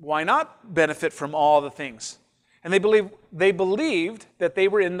why not benefit from all the things? And they believed that they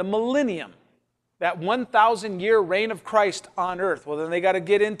were in the millennium, that 1,000-year reign of Christ on earth. Well, then they got to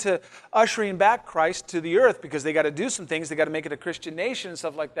get into ushering back Christ to the earth because they got to do some things. They got to make it a Christian nation and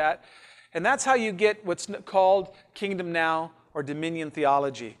stuff like that. And that's how you get what's called kingdom now or dominion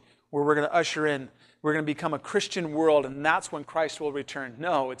theology, where we're going to usher in. We're going to become a Christian world, and that's when Christ will return.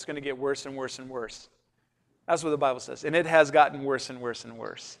 No, it's going to get worse and worse and worse. That's what the Bible says. And it has gotten worse and worse and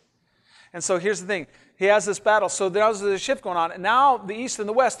worse. And so here's the thing. He has this battle. So there's a shift going on. And now the East and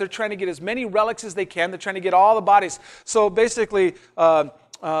the West, they're trying to get as many relics as they can. They're trying to get all the bodies. So basically, the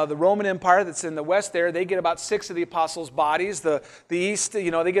Roman Empire that's in the West there, they get about 6 of the apostles' bodies. The East,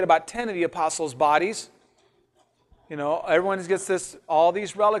 they get about 10 of the apostles' bodies. Everyone gets all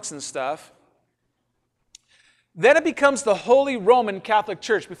these relics and stuff. Then it becomes the Holy Roman Catholic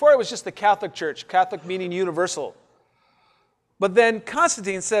Church. Before it was just the Catholic Church, Catholic meaning universal. But then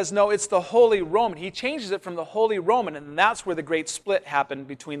Constantine says, no, it's the Holy Roman. He changes it from the Holy Roman, and that's where the great split happened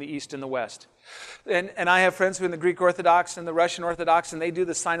between the East and the West. And I have friends who are in the Greek Orthodox and the Russian Orthodox, and they do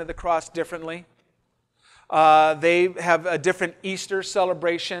the sign of the cross differently. They have a different Easter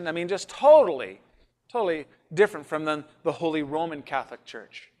celebration. I mean, just totally different from the Holy Roman Catholic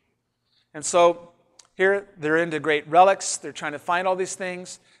Church. And so here they're into great relics. They're trying to find all these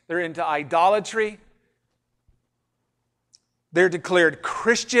things. They're into idolatry. They're declared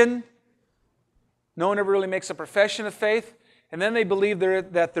Christian. No one ever really makes a profession of faith. And then they believe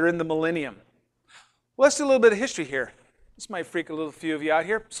that they're in the millennium. Well, let's do a little bit of history here. This might freak a little few of you out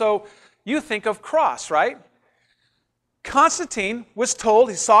here. So you think of cross, right? Constantine was told,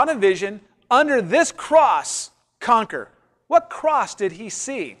 he saw in a vision, under this cross, conquer. What cross did he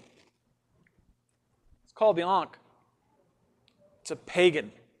see? It's called the Ankh. It's a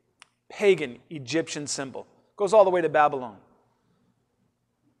pagan Egyptian symbol. It goes all the way to Babylon.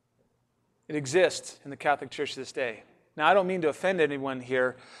 It exists in the Catholic Church to this day. Now, I don't mean to offend anyone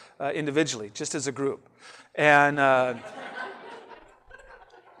here individually, just as a group. And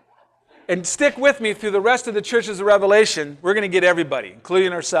stick with me through the rest of the churches of Revelation. We're going to get everybody,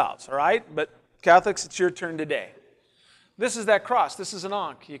 including ourselves, all right? But Catholics, it's your turn today. This is that cross. This is an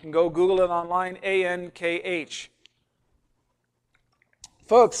Ankh. You can go Google it online, A-N-K-H.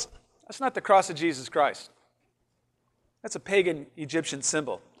 Folks, that's not the cross of Jesus Christ. That's a pagan Egyptian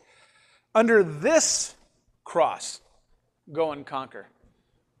symbol. Under this cross, go and conquer.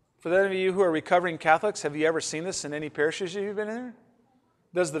 For those of you who are recovering Catholics, have you ever seen this in any parishes you've been in?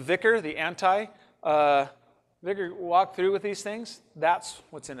 Does the vicar, the vicar walk through with these things? That's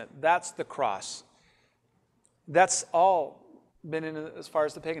what's in it. That's the cross. That's all been in it as far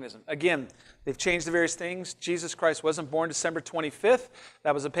as the paganism. Again, they've changed the various things. Jesus Christ wasn't born December 25th.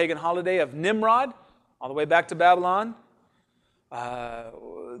 That was a pagan holiday of Nimrod, all the way back to Babylon.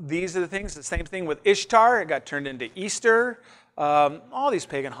 These are the things. The same thing with Ishtar. It got turned into Easter. All these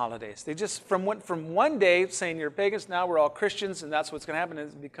pagan holidays. They just, from one day saying you're pagans, now we're all Christians, and that's what's going to happen,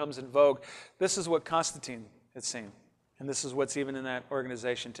 and it becomes in vogue. This is what Constantine had seen. And this is what's even in that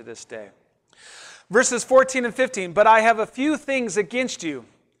organization to this day. Verses 14 and 15, but I have a few things against you.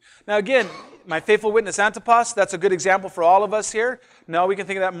 Now again, my faithful witness Antipas, that's a good example for all of us here. No, we can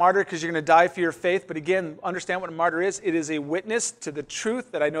think of that martyr because you're going to die for your faith. But again, understand what a martyr is. It is a witness to the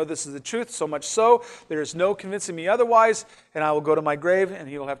truth, that I know this is the truth, so much so, there is no convincing me otherwise, and I will go to my grave, and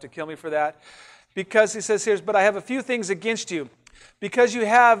he will have to kill me for that. Because he says here, but I have a few things against you, because you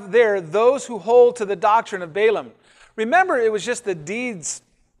have there those who hold to the doctrine of Balaam. Remember, it was just the deeds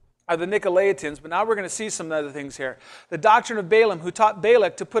of the Nicolaitans, but now we're going to see some other things here. The doctrine of Balaam, who taught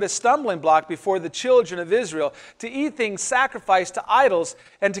Balak to put a stumbling block before the children of Israel, to eat things sacrificed to idols,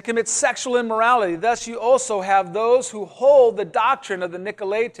 and to commit sexual immorality. Thus you also have those who hold the doctrine of the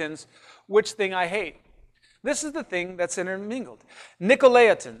Nicolaitans, which thing I hate. This is the thing that's intermingled.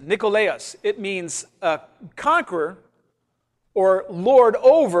 Nicolaus, it means conqueror or lord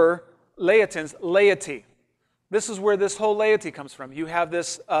over, laitans, laity. This is where this whole laity comes from. You have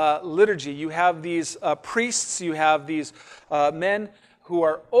this liturgy. You have these priests. You have these men who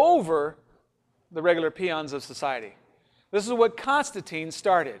are over the regular peons of society. This is what Constantine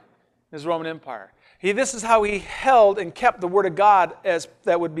started in his Roman Empire. This is how he held and kept the Word of God as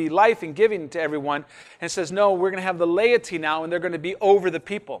that would be life and giving to everyone. And says, no, we're going to have the laity now, and they're going to be over the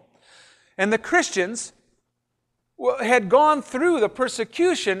people. And the Christians had gone through the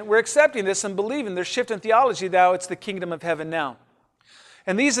persecution, were accepting this and believing. Their shift in theology, now it's the kingdom of heaven now.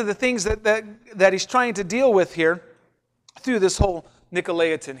 And these are the things that he's trying to deal with here through this whole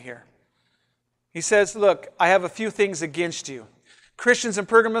Nicolaitan here. He says, look, I have a few things against you. Christians in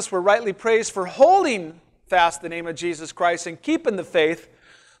Pergamos were rightly praised for holding fast the name of Jesus Christ and keeping the faith,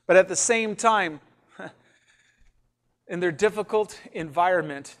 but at the same time, in their difficult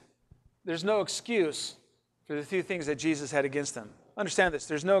environment, there's no excuse for the few things that Jesus had against them. Understand this.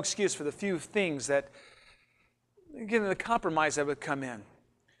 There's no excuse for the few things that, again, the compromise that would come in.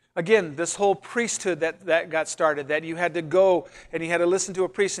 Again, this whole priesthood that got started, that you had to go and you had to listen to a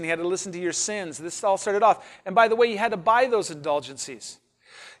priest and you had to listen to your sins. This all started off. And by the way, you had to buy those indulgencies.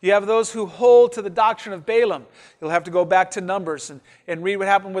 You have those who hold to the doctrine of Balaam. You'll have to go back to Numbers and read what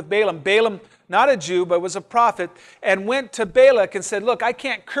happened with Balaam. Balaam, not a Jew, but was a prophet, and went to Balak and said, look, I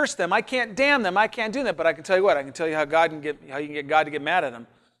can't curse them. I can't damn them. I can't do that. But I can tell you what. I can tell you how you can get God to get mad at them.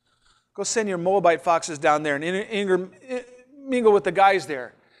 Go send your Moabite foxes down there and mingle with the guys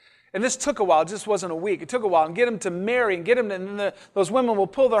there. And this took a while. It just wasn't a week. It took a while. And get them to marry and get them to, and those women will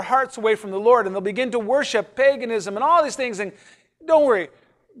pull their hearts away from the Lord and they'll begin to worship paganism and all these things. And don't worry,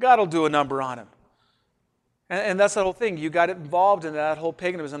 God will do a number on them. And that's the whole thing. You got involved in that whole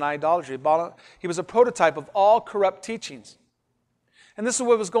paganism and idolatry. He was a prototype of all corrupt teachings. And this is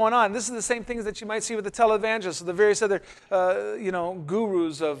what was going on. This is the same things that you might see with the televangelists, the various other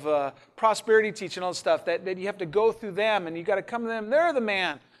gurus of prosperity teaching and all this stuff, that you have to go through them and you got to come to them. They're the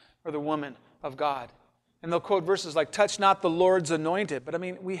man or the woman of God. And they'll quote verses like, touch not the Lord's anointed. But I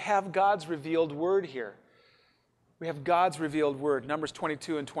mean, we have God's revealed word here. We have God's revealed word, Numbers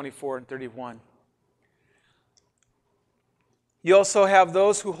 22 and 24 and 31. You also have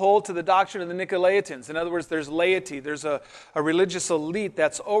those who hold to the doctrine of the Nicolaitans. In other words, there's laity. There's a religious elite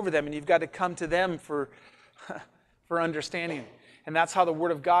that's over them, and you've got to come to them for understanding. And that's how the Word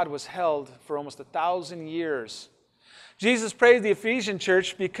of God was held for almost 1,000 years. Jesus praised the Ephesian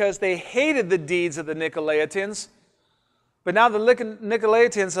church because they hated the deeds of the Nicolaitans. But now the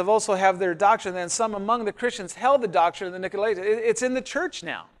Nicolaitans have also have their doctrine, and some among the Christians held the doctrine of the Nicolaitans. It's in the church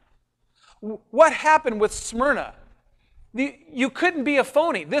now. What happened with Smyrna? You couldn't be a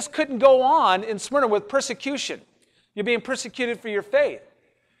phony. This couldn't go on in Smyrna with persecution. You're being persecuted for your faith.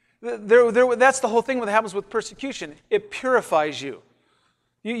 That's the whole thing that happens with persecution. It purifies you.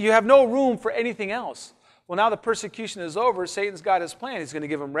 You have no room for anything else. Well, now the persecution is over. Satan's got his plan. He's going to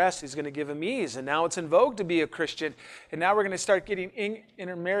give him rest. He's going to give him ease. And now it's in vogue to be a Christian. And now we're going to start getting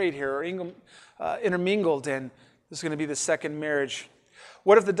intermarried here, or intermingled. And this is going to be the second marriage.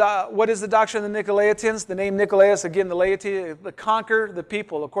 What is the doctrine of the Nicolaitans? The name Nicolaus, again, the laity, the conquer the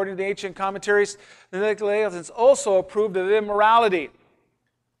people. According to the ancient commentaries, the Nicolaitans also approved of immorality.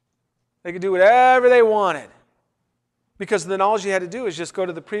 They could do whatever they wanted. Because the knowledge you had to do is just go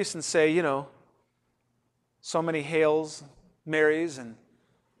to the priest and say, so many Hails, Marys, and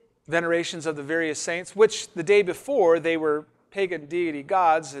venerations of the various saints, which the day before they were pagan deity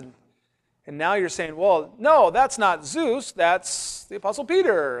gods, and now you're saying, well, no, that's not Zeus, that's the Apostle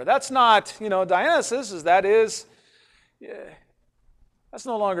Peter. That's not, Dionysus, that's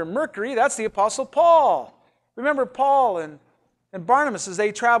no longer Mercury, that's the Apostle Paul. Remember Paul and Barnabas as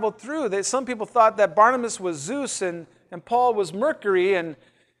they traveled through. Some people thought that Barnabas was Zeus and Paul was Mercury, and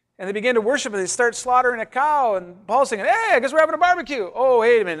they began to worship, and they start slaughtering a cow, and Paul's saying, hey, I guess we're having a barbecue. Oh,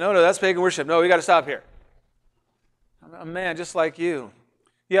 wait a minute, no, that's pagan worship. No, we got to stop here. I'm a man just like you.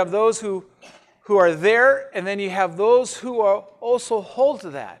 You have those who are there, and then you have those who are also hold to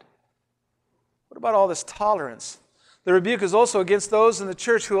that. What about all this tolerance? The rebuke is also against those in the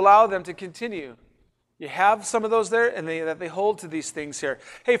church who allow them to continue. You have some of those there, and they hold to these things here.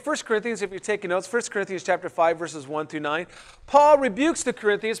 Hey, 1 Corinthians, if you're taking notes, 1 Corinthians chapter 5, verses 1 through 9. Paul rebukes the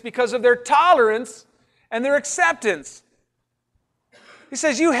Corinthians because of their tolerance and their acceptance. He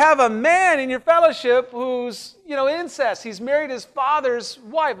says, you have a man in your fellowship who's, incest. He's married his father's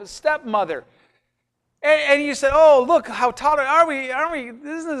wife, his stepmother. And you said, oh, look, how tolerant are we? Aren't we?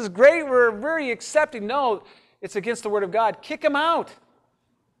 Isn't this great? We're very accepting. No, it's against the word of God. Kick him out.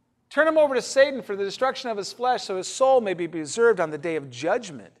 Turn him over to Satan for the destruction of his flesh so his soul may be preserved on the day of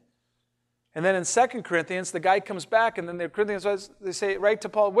judgment. And then in 2 Corinthians, the guy comes back, and then the Corinthians, they say, right to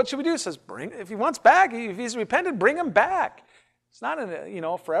Paul, what should we do? He says, if he wants back, if he's repented, bring him back. It's not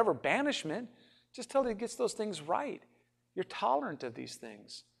a forever banishment. Just till he gets those things right. You're tolerant of these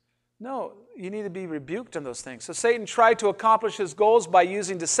things. No, you need to be rebuked on those things. So Satan tried to accomplish his goals by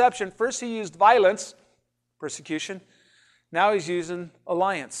using deception. First he used violence, persecution. Now he's using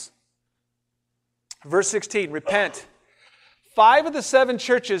alliance. Verse 16, repent. 5 of the 7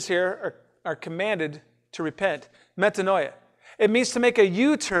 churches here are commanded to repent. Metanoia. It means to make a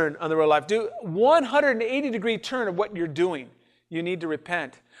U-turn on the road of life. Do 180-degree turn of what you're doing. You need to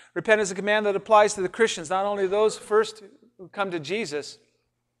repent. Repent is a command that applies to the Christians, not only those first who come to Jesus.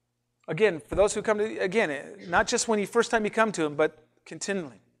 Again, for those who come to, not just when first time you come to him, but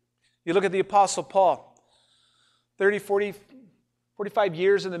continually. You look at the Apostle Paul. 30, 40, 45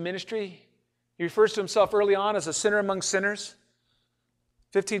 years in the ministry. He refers to himself early on as a sinner among sinners.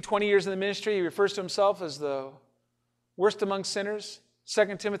 15, 20 years in the ministry, he refers to himself as the worst among sinners.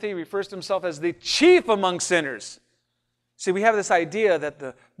 2 Timothy, he refers to himself as the chief among sinners. See, we have this idea that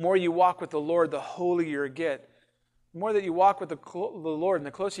the more you walk with the Lord, the holier you get. The more that you walk with the Lord and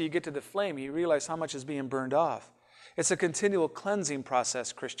the closer you get to the flame, you realize how much is being burned off. It's a continual cleansing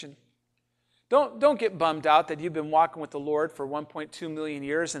process, Christian. Don't get bummed out that you've been walking with the Lord for 1.2 million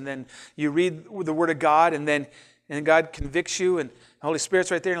years, and then you read the Word of God, and God convicts you, and the Holy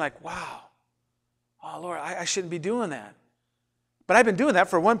Spirit's right there, and you're like, wow, oh Lord, I shouldn't be doing that. But I've been doing that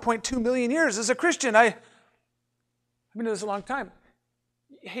for 1.2 million years as a Christian. I've been doing this a long time.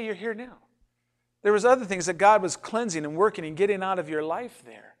 Hey, you're here now. There was other things that God was cleansing and working and getting out of your life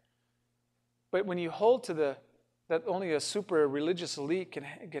there. But when you hold to that only a super religious elite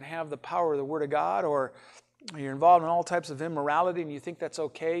can have the power of the Word of God, or you're involved in all types of immorality and you think that's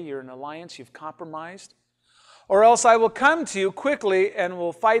okay, you're in alliance, you've compromised. Or else I will come to you quickly and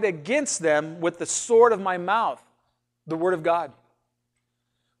will fight against them with the sword of my mouth, the Word of God.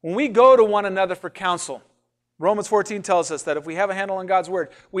 When we go to one another for counsel, Romans 14 tells us that if we have a handle on God's Word,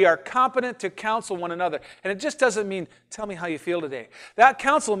 we are competent to counsel one another. And it just doesn't mean, tell me how you feel today. That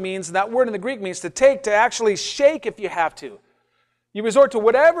counsel means, that word in the Greek means to take, to actually shake if you have to. You resort to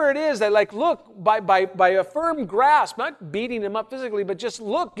whatever it is that, look, by a firm grasp, not beating them up physically, but just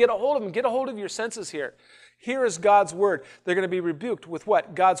look, get a hold of them, get a hold of your senses here. Here is God's Word. They're going to be rebuked with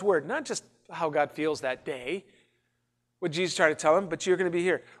what? God's Word. Not just how God feels that day, what Jesus tried to tell them, but you're going to be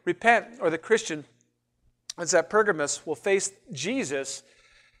here. Repent, or the Christian is that Pergamos will face Jesus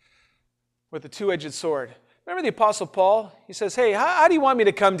with a two-edged sword. Remember the Apostle Paul? He says, hey, how do you want me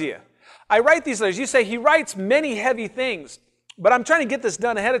to come to you? I write these letters. You say he writes many heavy things, but I'm trying to get this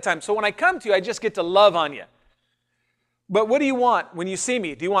done ahead of time. So when I come to you, I just get to love on you. But what do you want when you see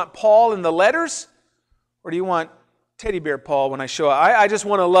me? Do you want Paul in the letters? Or do you want teddy bear Paul when I show up? I just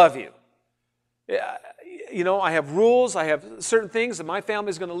want to love you. You know, I have rules. I have certain things that my family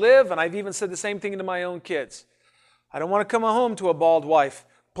is going to live, and I've even said the same thing to my own kids. I don't want to come home to a bald wife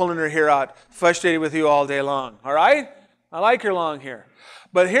pulling her hair out, frustrated with you all day long. All right? I like your long hair.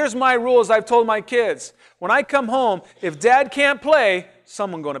 But here's my rules I've told my kids. When I come home, if Dad can't play,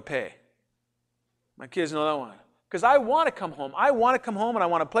 someone's going to pay. My kids know that one. Because I want to come home. I want to come home and I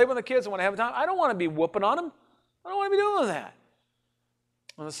want to play with the kids. I want to have time. I don't want to be whooping on them. I don't want to be doing that.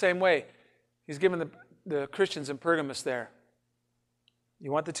 In the same way, he's given the Christians in Pergamos there.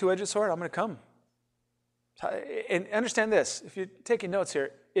 You want the two-edged sword? I'm going to come. And understand this. If you're taking notes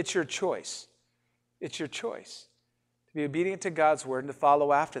here, it's your choice. It's your choice to be obedient to God's word and to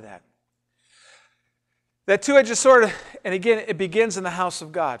follow after that. That two-edged sword, and again, it begins in the house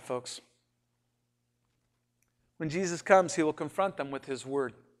of God, folks. When Jesus comes, he will confront them with his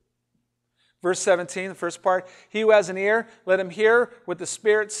word. Verse 17, the first part, he who has an ear, let him hear what the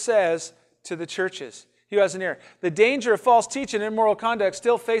Spirit says to the churches. He who has an ear. The danger of false teaching and immoral conduct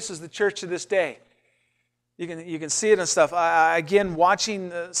still faces the church to this day. You can see it and stuff. Again,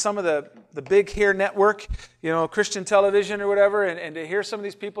 watching some of the big hair network, you know, Christian television or whatever, and to hear some of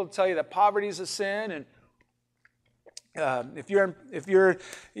these people tell you that poverty is a sin, and if you're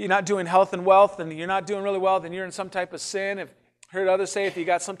not doing health and wealth and you're not doing really well, then you're in some type of sin. I've heard others say if you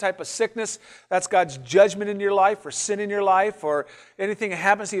got some type of sickness, that's God's judgment in your life or sin in your life or anything that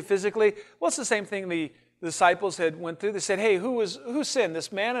happens to you physically. Well, it's the same thing the disciples had went through. They said, hey, who sinned,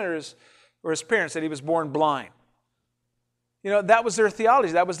 this man or his parents, that he was born blind? You know, that was their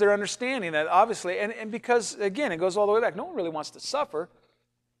theology. That was their understanding. That obviously, and because, again, it goes all the way back. No one really wants to suffer,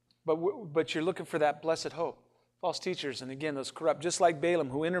 but you're looking for that blessed hope. False teachers, and again, those corrupt, just like Balaam,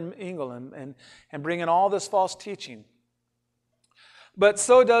 who intermingle and bring in all this false teaching. But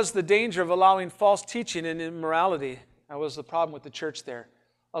so does the danger of allowing false teaching and immorality. That was the problem with the church there.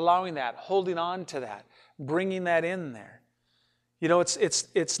 Allowing that, holding on to that, bringing that in there. You know,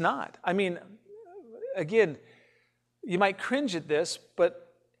 it's not. I mean, again, you might cringe at this,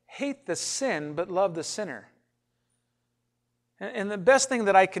 but hate the sin, but love the sinner. And the best thing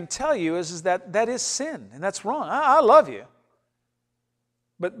that I can tell you is that is sin, and that's wrong. I love you,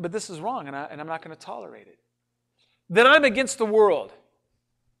 but this is wrong, and I'm not going to tolerate it. Then I'm against the world.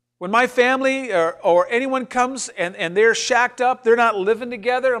 When my family or anyone comes and they're shacked up, they're not living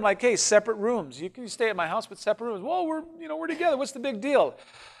together, I'm like, hey, separate rooms. You can stay at my house, but separate rooms. Well, we're together. What's the big deal?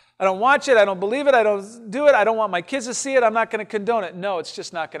 I don't watch it. I don't believe it. I don't do it. I don't want my kids to see it. I'm not going to condone it. No, it's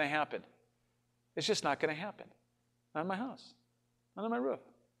just not going to happen. It's just not going to happen. Not in my house. Not on my roof.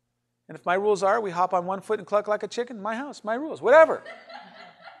 And if my rules are we hop on one foot and cluck like a chicken, my house, my rules, whatever.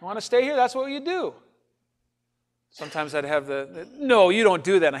 You want to stay here? That's what you do. Sometimes I'd have no, you don't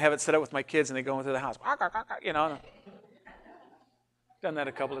do that. And I have it set up with my kids and they go into the house. You know, done that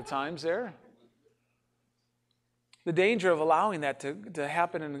a couple of times there. The danger of allowing that to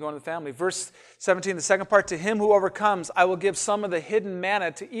happen and to go into the family. Verse 17, the second part, to him who overcomes, I will give some of the hidden manna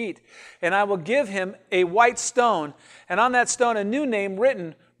to eat, and I will give him a white stone, and on that stone a new name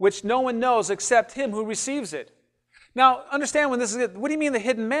written, which no one knows except him who receives it. Now, understand when this is, what do you mean the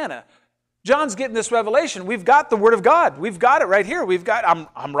hidden manna? John's getting this revelation. We've got the Word of God. We've got it right here.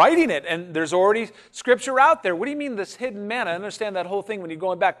 I'm writing it, and there's already Scripture out there. What do you mean this hidden manna? I understand that whole thing when you're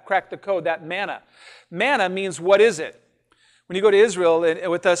going back, crack the code, that manna. Manna means what is it? When you go to Israel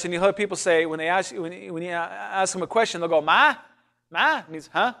with us, and you hear people say, when you ask them a question, they'll go, ma? Ma? Means,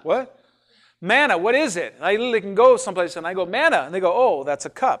 huh? What? Manna, what is it? I literally can go someplace, and I go, manna. And they go, oh, that's a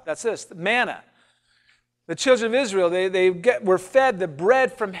cup. That's this, manna. The children of Israel, were fed the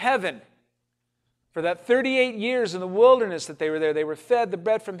bread from heaven. For that 38 years in the wilderness that they were there, they were fed the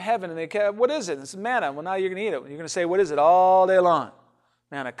bread from heaven. And what is it? It's manna. Well, now you're going to eat it. You're going to say, what is it? All day long.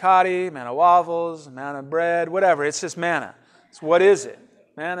 Manna cotti, manna waffles, manna bread, whatever. It's just manna. It's what is it?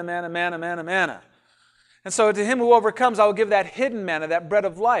 Manna, manna, manna, manna, manna. And so to him who overcomes, I will give that hidden manna, that bread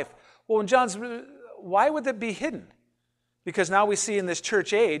of life. Well, why would it be hidden? Because now we see in this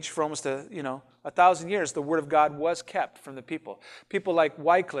church age, for almost 1,000 years, the Word of God was kept from the people. People like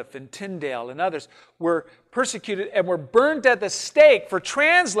Wycliffe and Tyndale and others were persecuted and were burned at the stake for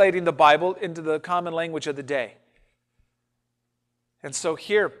translating the Bible into the common language of the day. And so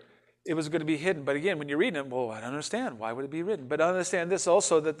here, it was going to be hidden. But again, when you're reading it, well, I don't understand. Why would it be written? But understand this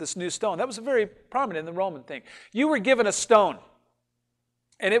also, that this new stone, that was very prominent in the Roman thing. You were given a stone,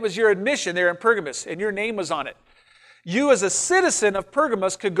 and it was your admission there in Pergamus, and your name was on it. You as a citizen of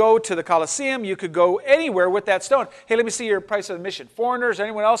Pergamus could go to the Colosseum. You could go anywhere with that stone. Hey, let me see your price of admission. Foreigners,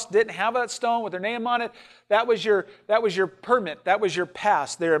 anyone else didn't have that stone with their name on it, that was your permit. That was your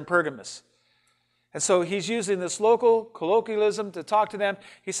pass there in Pergamus. And so he's using this local colloquialism to talk to them.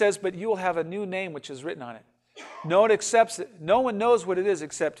 He says, but you will have a new name which is written on it. No one accepts it. No one knows what it is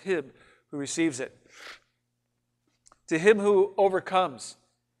except him who receives it. To him who overcomes.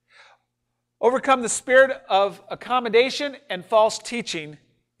 Overcome the spirit of accommodation and false teaching,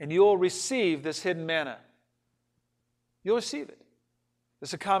 and you'll receive this hidden manna. You'll receive it.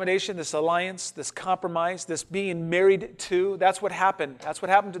 This accommodation, this alliance, this compromise, this being married to, that's what happened. That's what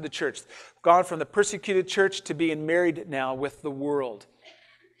happened to the church. Gone from the persecuted church to being married now with the world.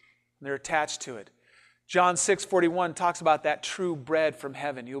 And they're attached to it. John 6:41 talks about that true bread from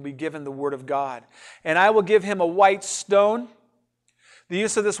heaven. You'll be given the word of God. And I will give him a white stone. The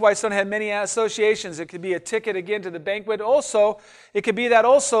use of this white stone had many associations. It could be a ticket, again, to the banquet. Also, it could be that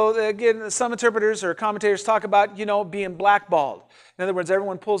also, again, some interpreters or commentators talk about, being blackballed. In other words,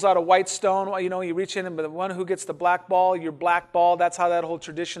 everyone pulls out a white stone. You reach in, and the one who gets the black ball, you're blackballed. That's how that whole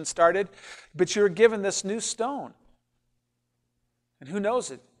tradition started. But you're given this new stone. And who knows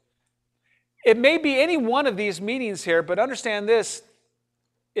it? It may be any one of these meanings here, but understand this.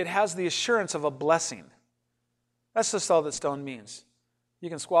 It has the assurance of a blessing. That's just all that stone means. You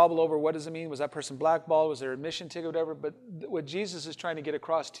can squabble over what does it mean? Was that person blackballed? Was there a admission ticket, whatever? But what Jesus is trying to get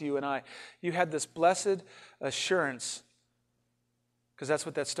across to you and I, you had this blessed assurance, because that's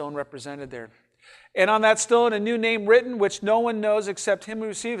what that stone represented there. And on that stone, a new name written, which no one knows except him who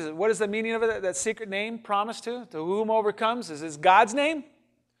receives it. What is the meaning of it? That secret name promised to whom overcomes? Is this God's name?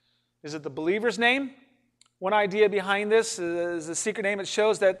 Is it the believer's name? One idea behind this is the secret name. It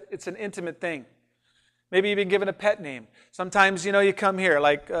shows that it's an intimate thing. Maybe you've been given a pet name. Sometimes, you come here,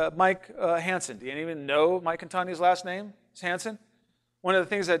 like Mike Hansen. Do you even know Mike and Tanya's last name? It's Hansen. One of the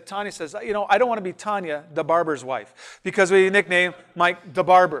things that Tanya says, I don't want to be Tanya, the barber's wife, because we nickname Mike the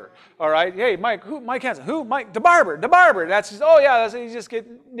barber. All right? Hey, Mike, who? Mike Hansen. Who? Mike the barber. The barber. That's just, you just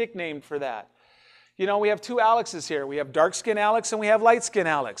get nicknamed for that. We have two Alexes here. We have dark-skinned Alex and we have light-skinned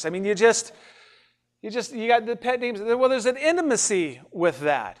Alex. I mean, you got the pet names. Well, there's an intimacy with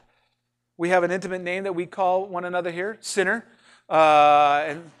that. We have an intimate name that we call one another here, Sinner.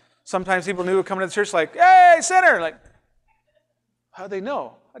 And sometimes people knew coming to the church like, hey, Sinner. Like, how do they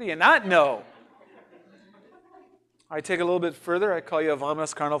know? How do you not know? I take it a little bit further. I call you a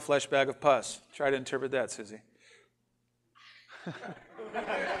vomitous carnal flesh bag of pus. Try to interpret that, Susie.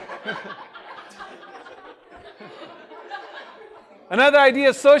 Another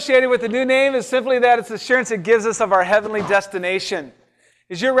idea associated with the new name is simply that it's assurance it gives us of our heavenly destination.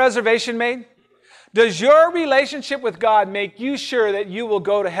 Is your reservation made? Does your relationship with God make you sure that you will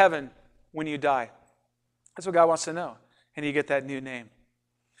go to heaven when you die? That's what God wants to know. And you get that new name.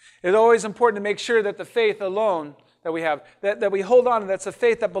 It's always important to make sure that the faith alone that we have, that we hold on to, that's a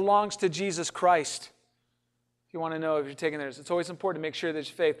faith that belongs to Jesus Christ. If you want to know if you're taking this, it's always important to make sure that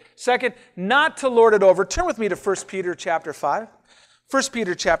your faith. Second, not to lord it over. Turn with me to 1 Peter chapter 5. 1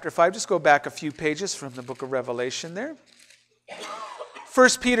 Peter chapter 5, just go back a few pages from the book of Revelation there. 1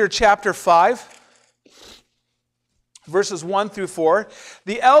 Peter chapter 5, verses 1 through 4.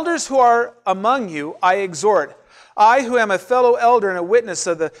 The elders who are among you, I exhort. I who am a fellow elder and a witness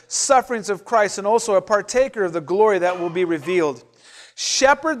of the sufferings of Christ and also a partaker of the glory that will be revealed.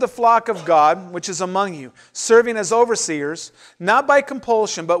 Shepherd the flock of God, which is among you, serving as overseers, not by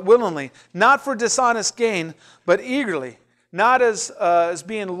compulsion, but willingly, not for dishonest gain, but eagerly, not as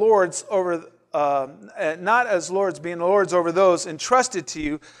being lords over not as lords, being lords over those entrusted to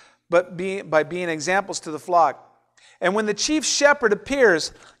you, but by being examples to the flock. And when the chief shepherd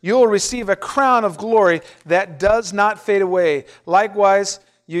appears, you will receive a crown of glory that does not fade away. Likewise,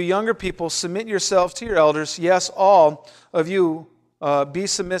 you younger people, submit yourselves to your elders. Yes, all of you be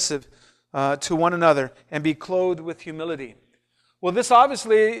submissive to one another and be clothed with humility. Well, this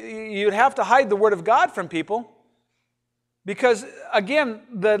obviously, you'd have to hide the word of God from people. Because, again,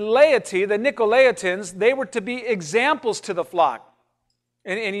 the laity, the Nicolaitans, they were to be examples to the flock.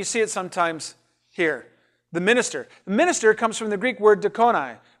 And you see it sometimes here. The minister. The minister comes from the Greek word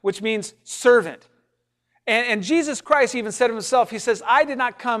diakonai, which means servant. And Jesus Christ even said of himself, he says, I did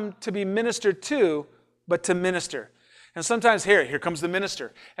not come to be ministered to, but to minister. And sometimes here comes the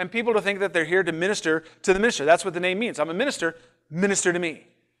minister. And people to think that they're here to minister to the minister. That's what the name means. I'm a minister, minister to me.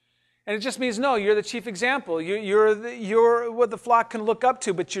 And it just means, no, you're the chief example. You're what the flock can look up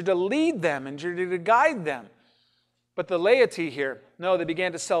to, but you're to lead them and you're to guide them. But the laity here, no, they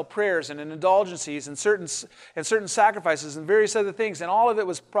began to sell prayers and indulgences and certain sacrifices and various other things. And all of it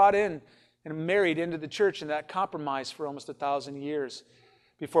was brought in and married into the church, and that compromised for almost 1,000 years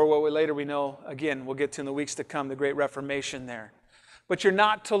before what we know, again, we'll get to in the weeks to come, the Great Reformation there. But you're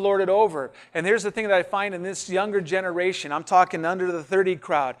not to lord it over. And here's the thing that I find in this younger generation, I'm talking under the 30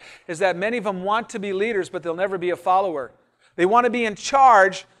 crowd, is that many of them want to be leaders, but they'll never be a follower. They want to be in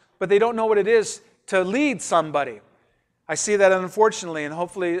charge, but they don't know what it is to lead somebody. I see that, unfortunately, and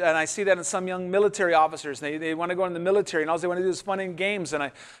I see that in some young military officers. They want to go in the military, and all they want to do is fun and games.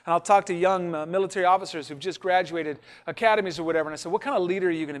 And I'll talk to young military officers who've just graduated academies or whatever, and I said, what kind of leader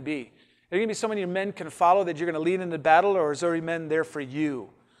are you going to be? Are you going to be someone your men can follow, that you're going to lead into battle, or is there men there for you?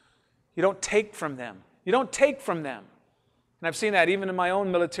 You don't take from them. You don't take from them. And I've seen that even in my own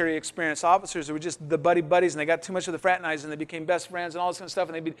military experience. Officers who were just the buddies, and they got too much of the fraternizing, and they became best friends and all this kind of stuff,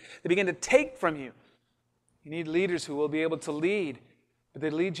 and they begin to take from you. You need leaders who will be able to lead, but they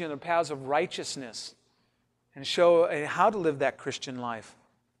lead you in the paths of righteousness and show how to live that Christian life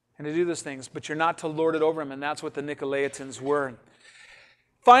and to do those things. But you're not to lord it over them, and that's what the Nicolaitans were.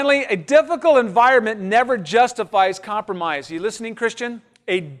 Finally, a difficult environment never justifies compromise. Are you listening, Christian?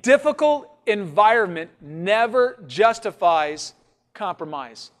 A difficult environment never justifies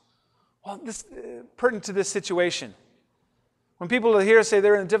compromise. Well, this pertinent to this situation. When people here say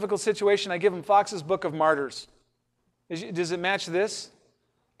they're in a difficult situation, I give them Fox's Book of Martyrs. Does it match this?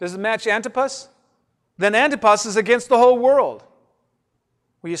 Does it match Antipas? Then Antipas is against the whole world.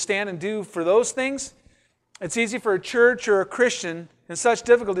 Will you stand and do for those things? It's easy for a church or a Christian in such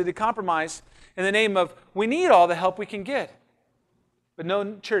difficulty to compromise in the name of, we need all the help we can get. But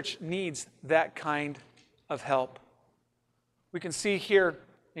no church needs that kind of help. We can see here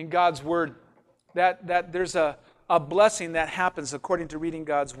in God's Word that there's a blessing that happens according to reading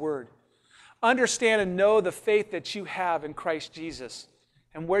God's Word. Understand and know the faith that you have in Christ Jesus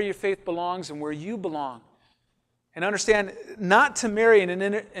and where your faith belongs and where you belong. And understand not to marry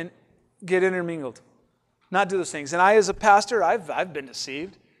and get intermingled. Not do those things. And I, as a pastor, I've been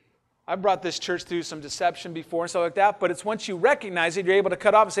deceived. I've brought this church through some deception before and stuff like that, but it's once you recognize it, you're able to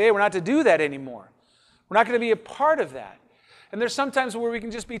cut off and say, hey, we're not to do that anymore. We're not going to be a part of that. And there's sometimes where we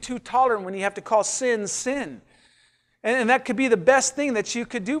can just be too tolerant when you have to call sin, sin. And that could be the best thing that you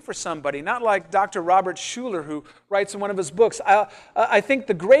could do for somebody. Not like Dr. Robert Schuller, who writes in one of his books. I think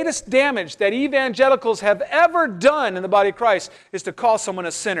the greatest damage that evangelicals have ever done in the body of Christ is to call someone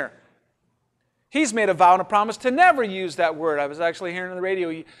a sinner. He's made a vow and a promise to never use that word. I was actually hearing on the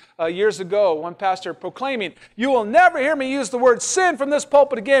radio years ago, one pastor proclaiming, you will never hear me use the word sin from this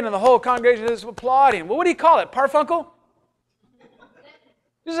pulpit again, and the whole congregation is applauding. Well, what do you call it, Parfunkel?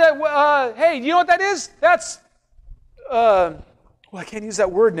 He said, hey, do you know what that is? That's... well, I can't use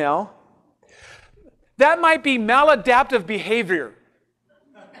that word now. That might be maladaptive behavior.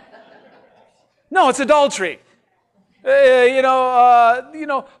 No, it's adultery. Well,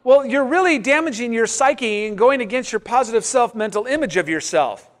 you're really damaging your psyche and going against your positive self-mental image of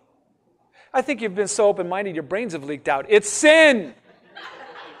yourself. I think you've been so open-minded, your brains have leaked out. It's sin.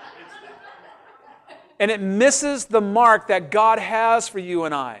 And it misses the mark that God has for you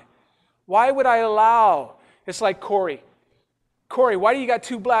and I. Why would I allow... It's like Corey. Corey, why do you got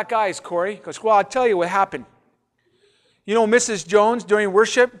two black eyes, Corey? He goes, well, I'll tell you what happened. You know Mrs. Jones during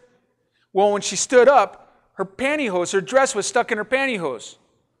worship? Well, when she stood up, her pantyhose, her dress was stuck in her pantyhose.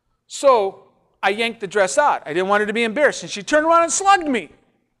 So I yanked the dress out. I didn't want her to be embarrassed. And she turned around and slugged me.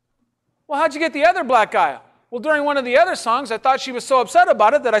 Well, how'd you get the other black eye? Well, during one of the other songs, I thought she was so upset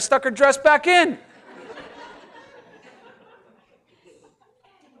about it that I stuck her dress back in.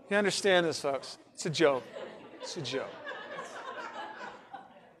 You understand this, folks? It's a joke. It's a joke.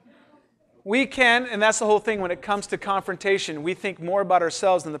 We can, and that's the whole thing when it comes to confrontation, we think more about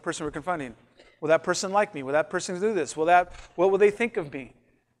ourselves than the person we're confronting. Will that person like me? Will that person do this? What will they think of me?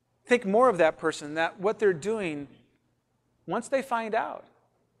 Think more of that person, that what they're doing once they find out.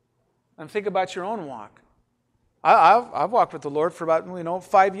 And think about your own walk. I've walked with the Lord for about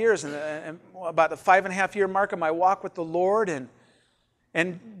 5 years, and about the 5.5 year mark of my walk with the Lord,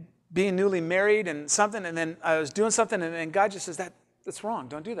 and being newly married and something, and then I was doing something, and God just says, that's wrong,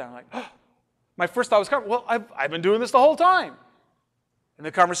 don't do that. I'm like, oh. My first thought was, well, I've been doing this the whole time. And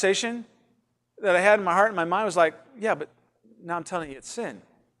the conversation that I had in my heart and my mind was like, yeah, but now I'm telling you it's sin.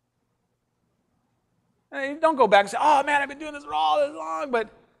 And don't go back and say, oh man, I've been doing this all this long, but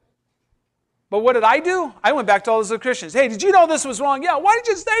what did I do? I went back to all those other Christians. Hey, did you know this was wrong? Yeah, why did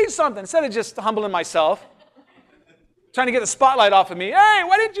you say something? Instead of just humbling myself. trying to get the spotlight off of me. Hey,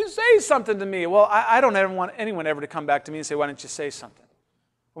 why didn't you say something to me? Well, I don't ever want anyone ever to come back to me and say, why didn't you say something?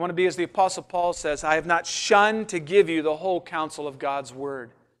 I want to be as the Apostle Paul says, I have not shunned to give you the whole counsel of God's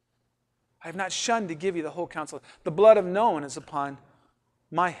word. I have not shunned to give you the whole counsel. The blood of no one is upon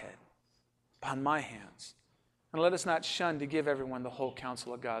my head, upon my hands. And let us not shun to give everyone the whole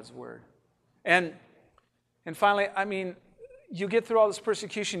counsel of God's word. And finally, I mean, you get through all this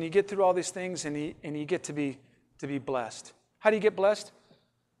persecution, you get through all these things, and you get to be blessed. How do you get blessed?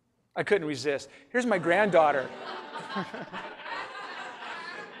 I couldn't resist. Here's my granddaughter.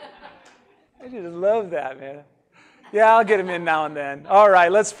 I just love that, man. Yeah, I'll get him in now and then. All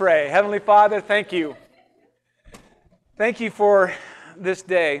right, let's pray. Heavenly Father, thank you. Thank you for this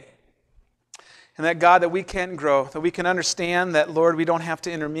day. And that, God, that we can grow, that we can understand that, Lord, we don't have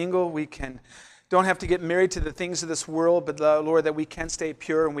to intermingle. We don't have to get married to the things of this world, but, Lord, that we can stay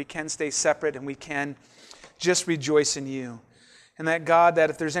pure and we can stay separate and we can just rejoice in you. And that, God, that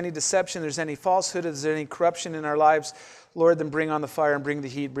if there's any deception, there's any falsehood, if there's any corruption in our lives, Lord, then bring on the fire and bring the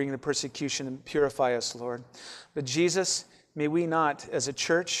heat, bring the persecution and purify us, Lord. But Jesus, may we not, as a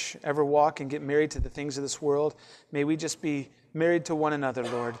church, ever walk and get married to the things of this world. May we just be married to one another,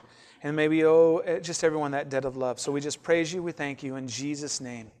 Lord. And may we owe just everyone that debt of love. So we just praise you, we thank you in Jesus'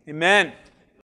 name. Amen.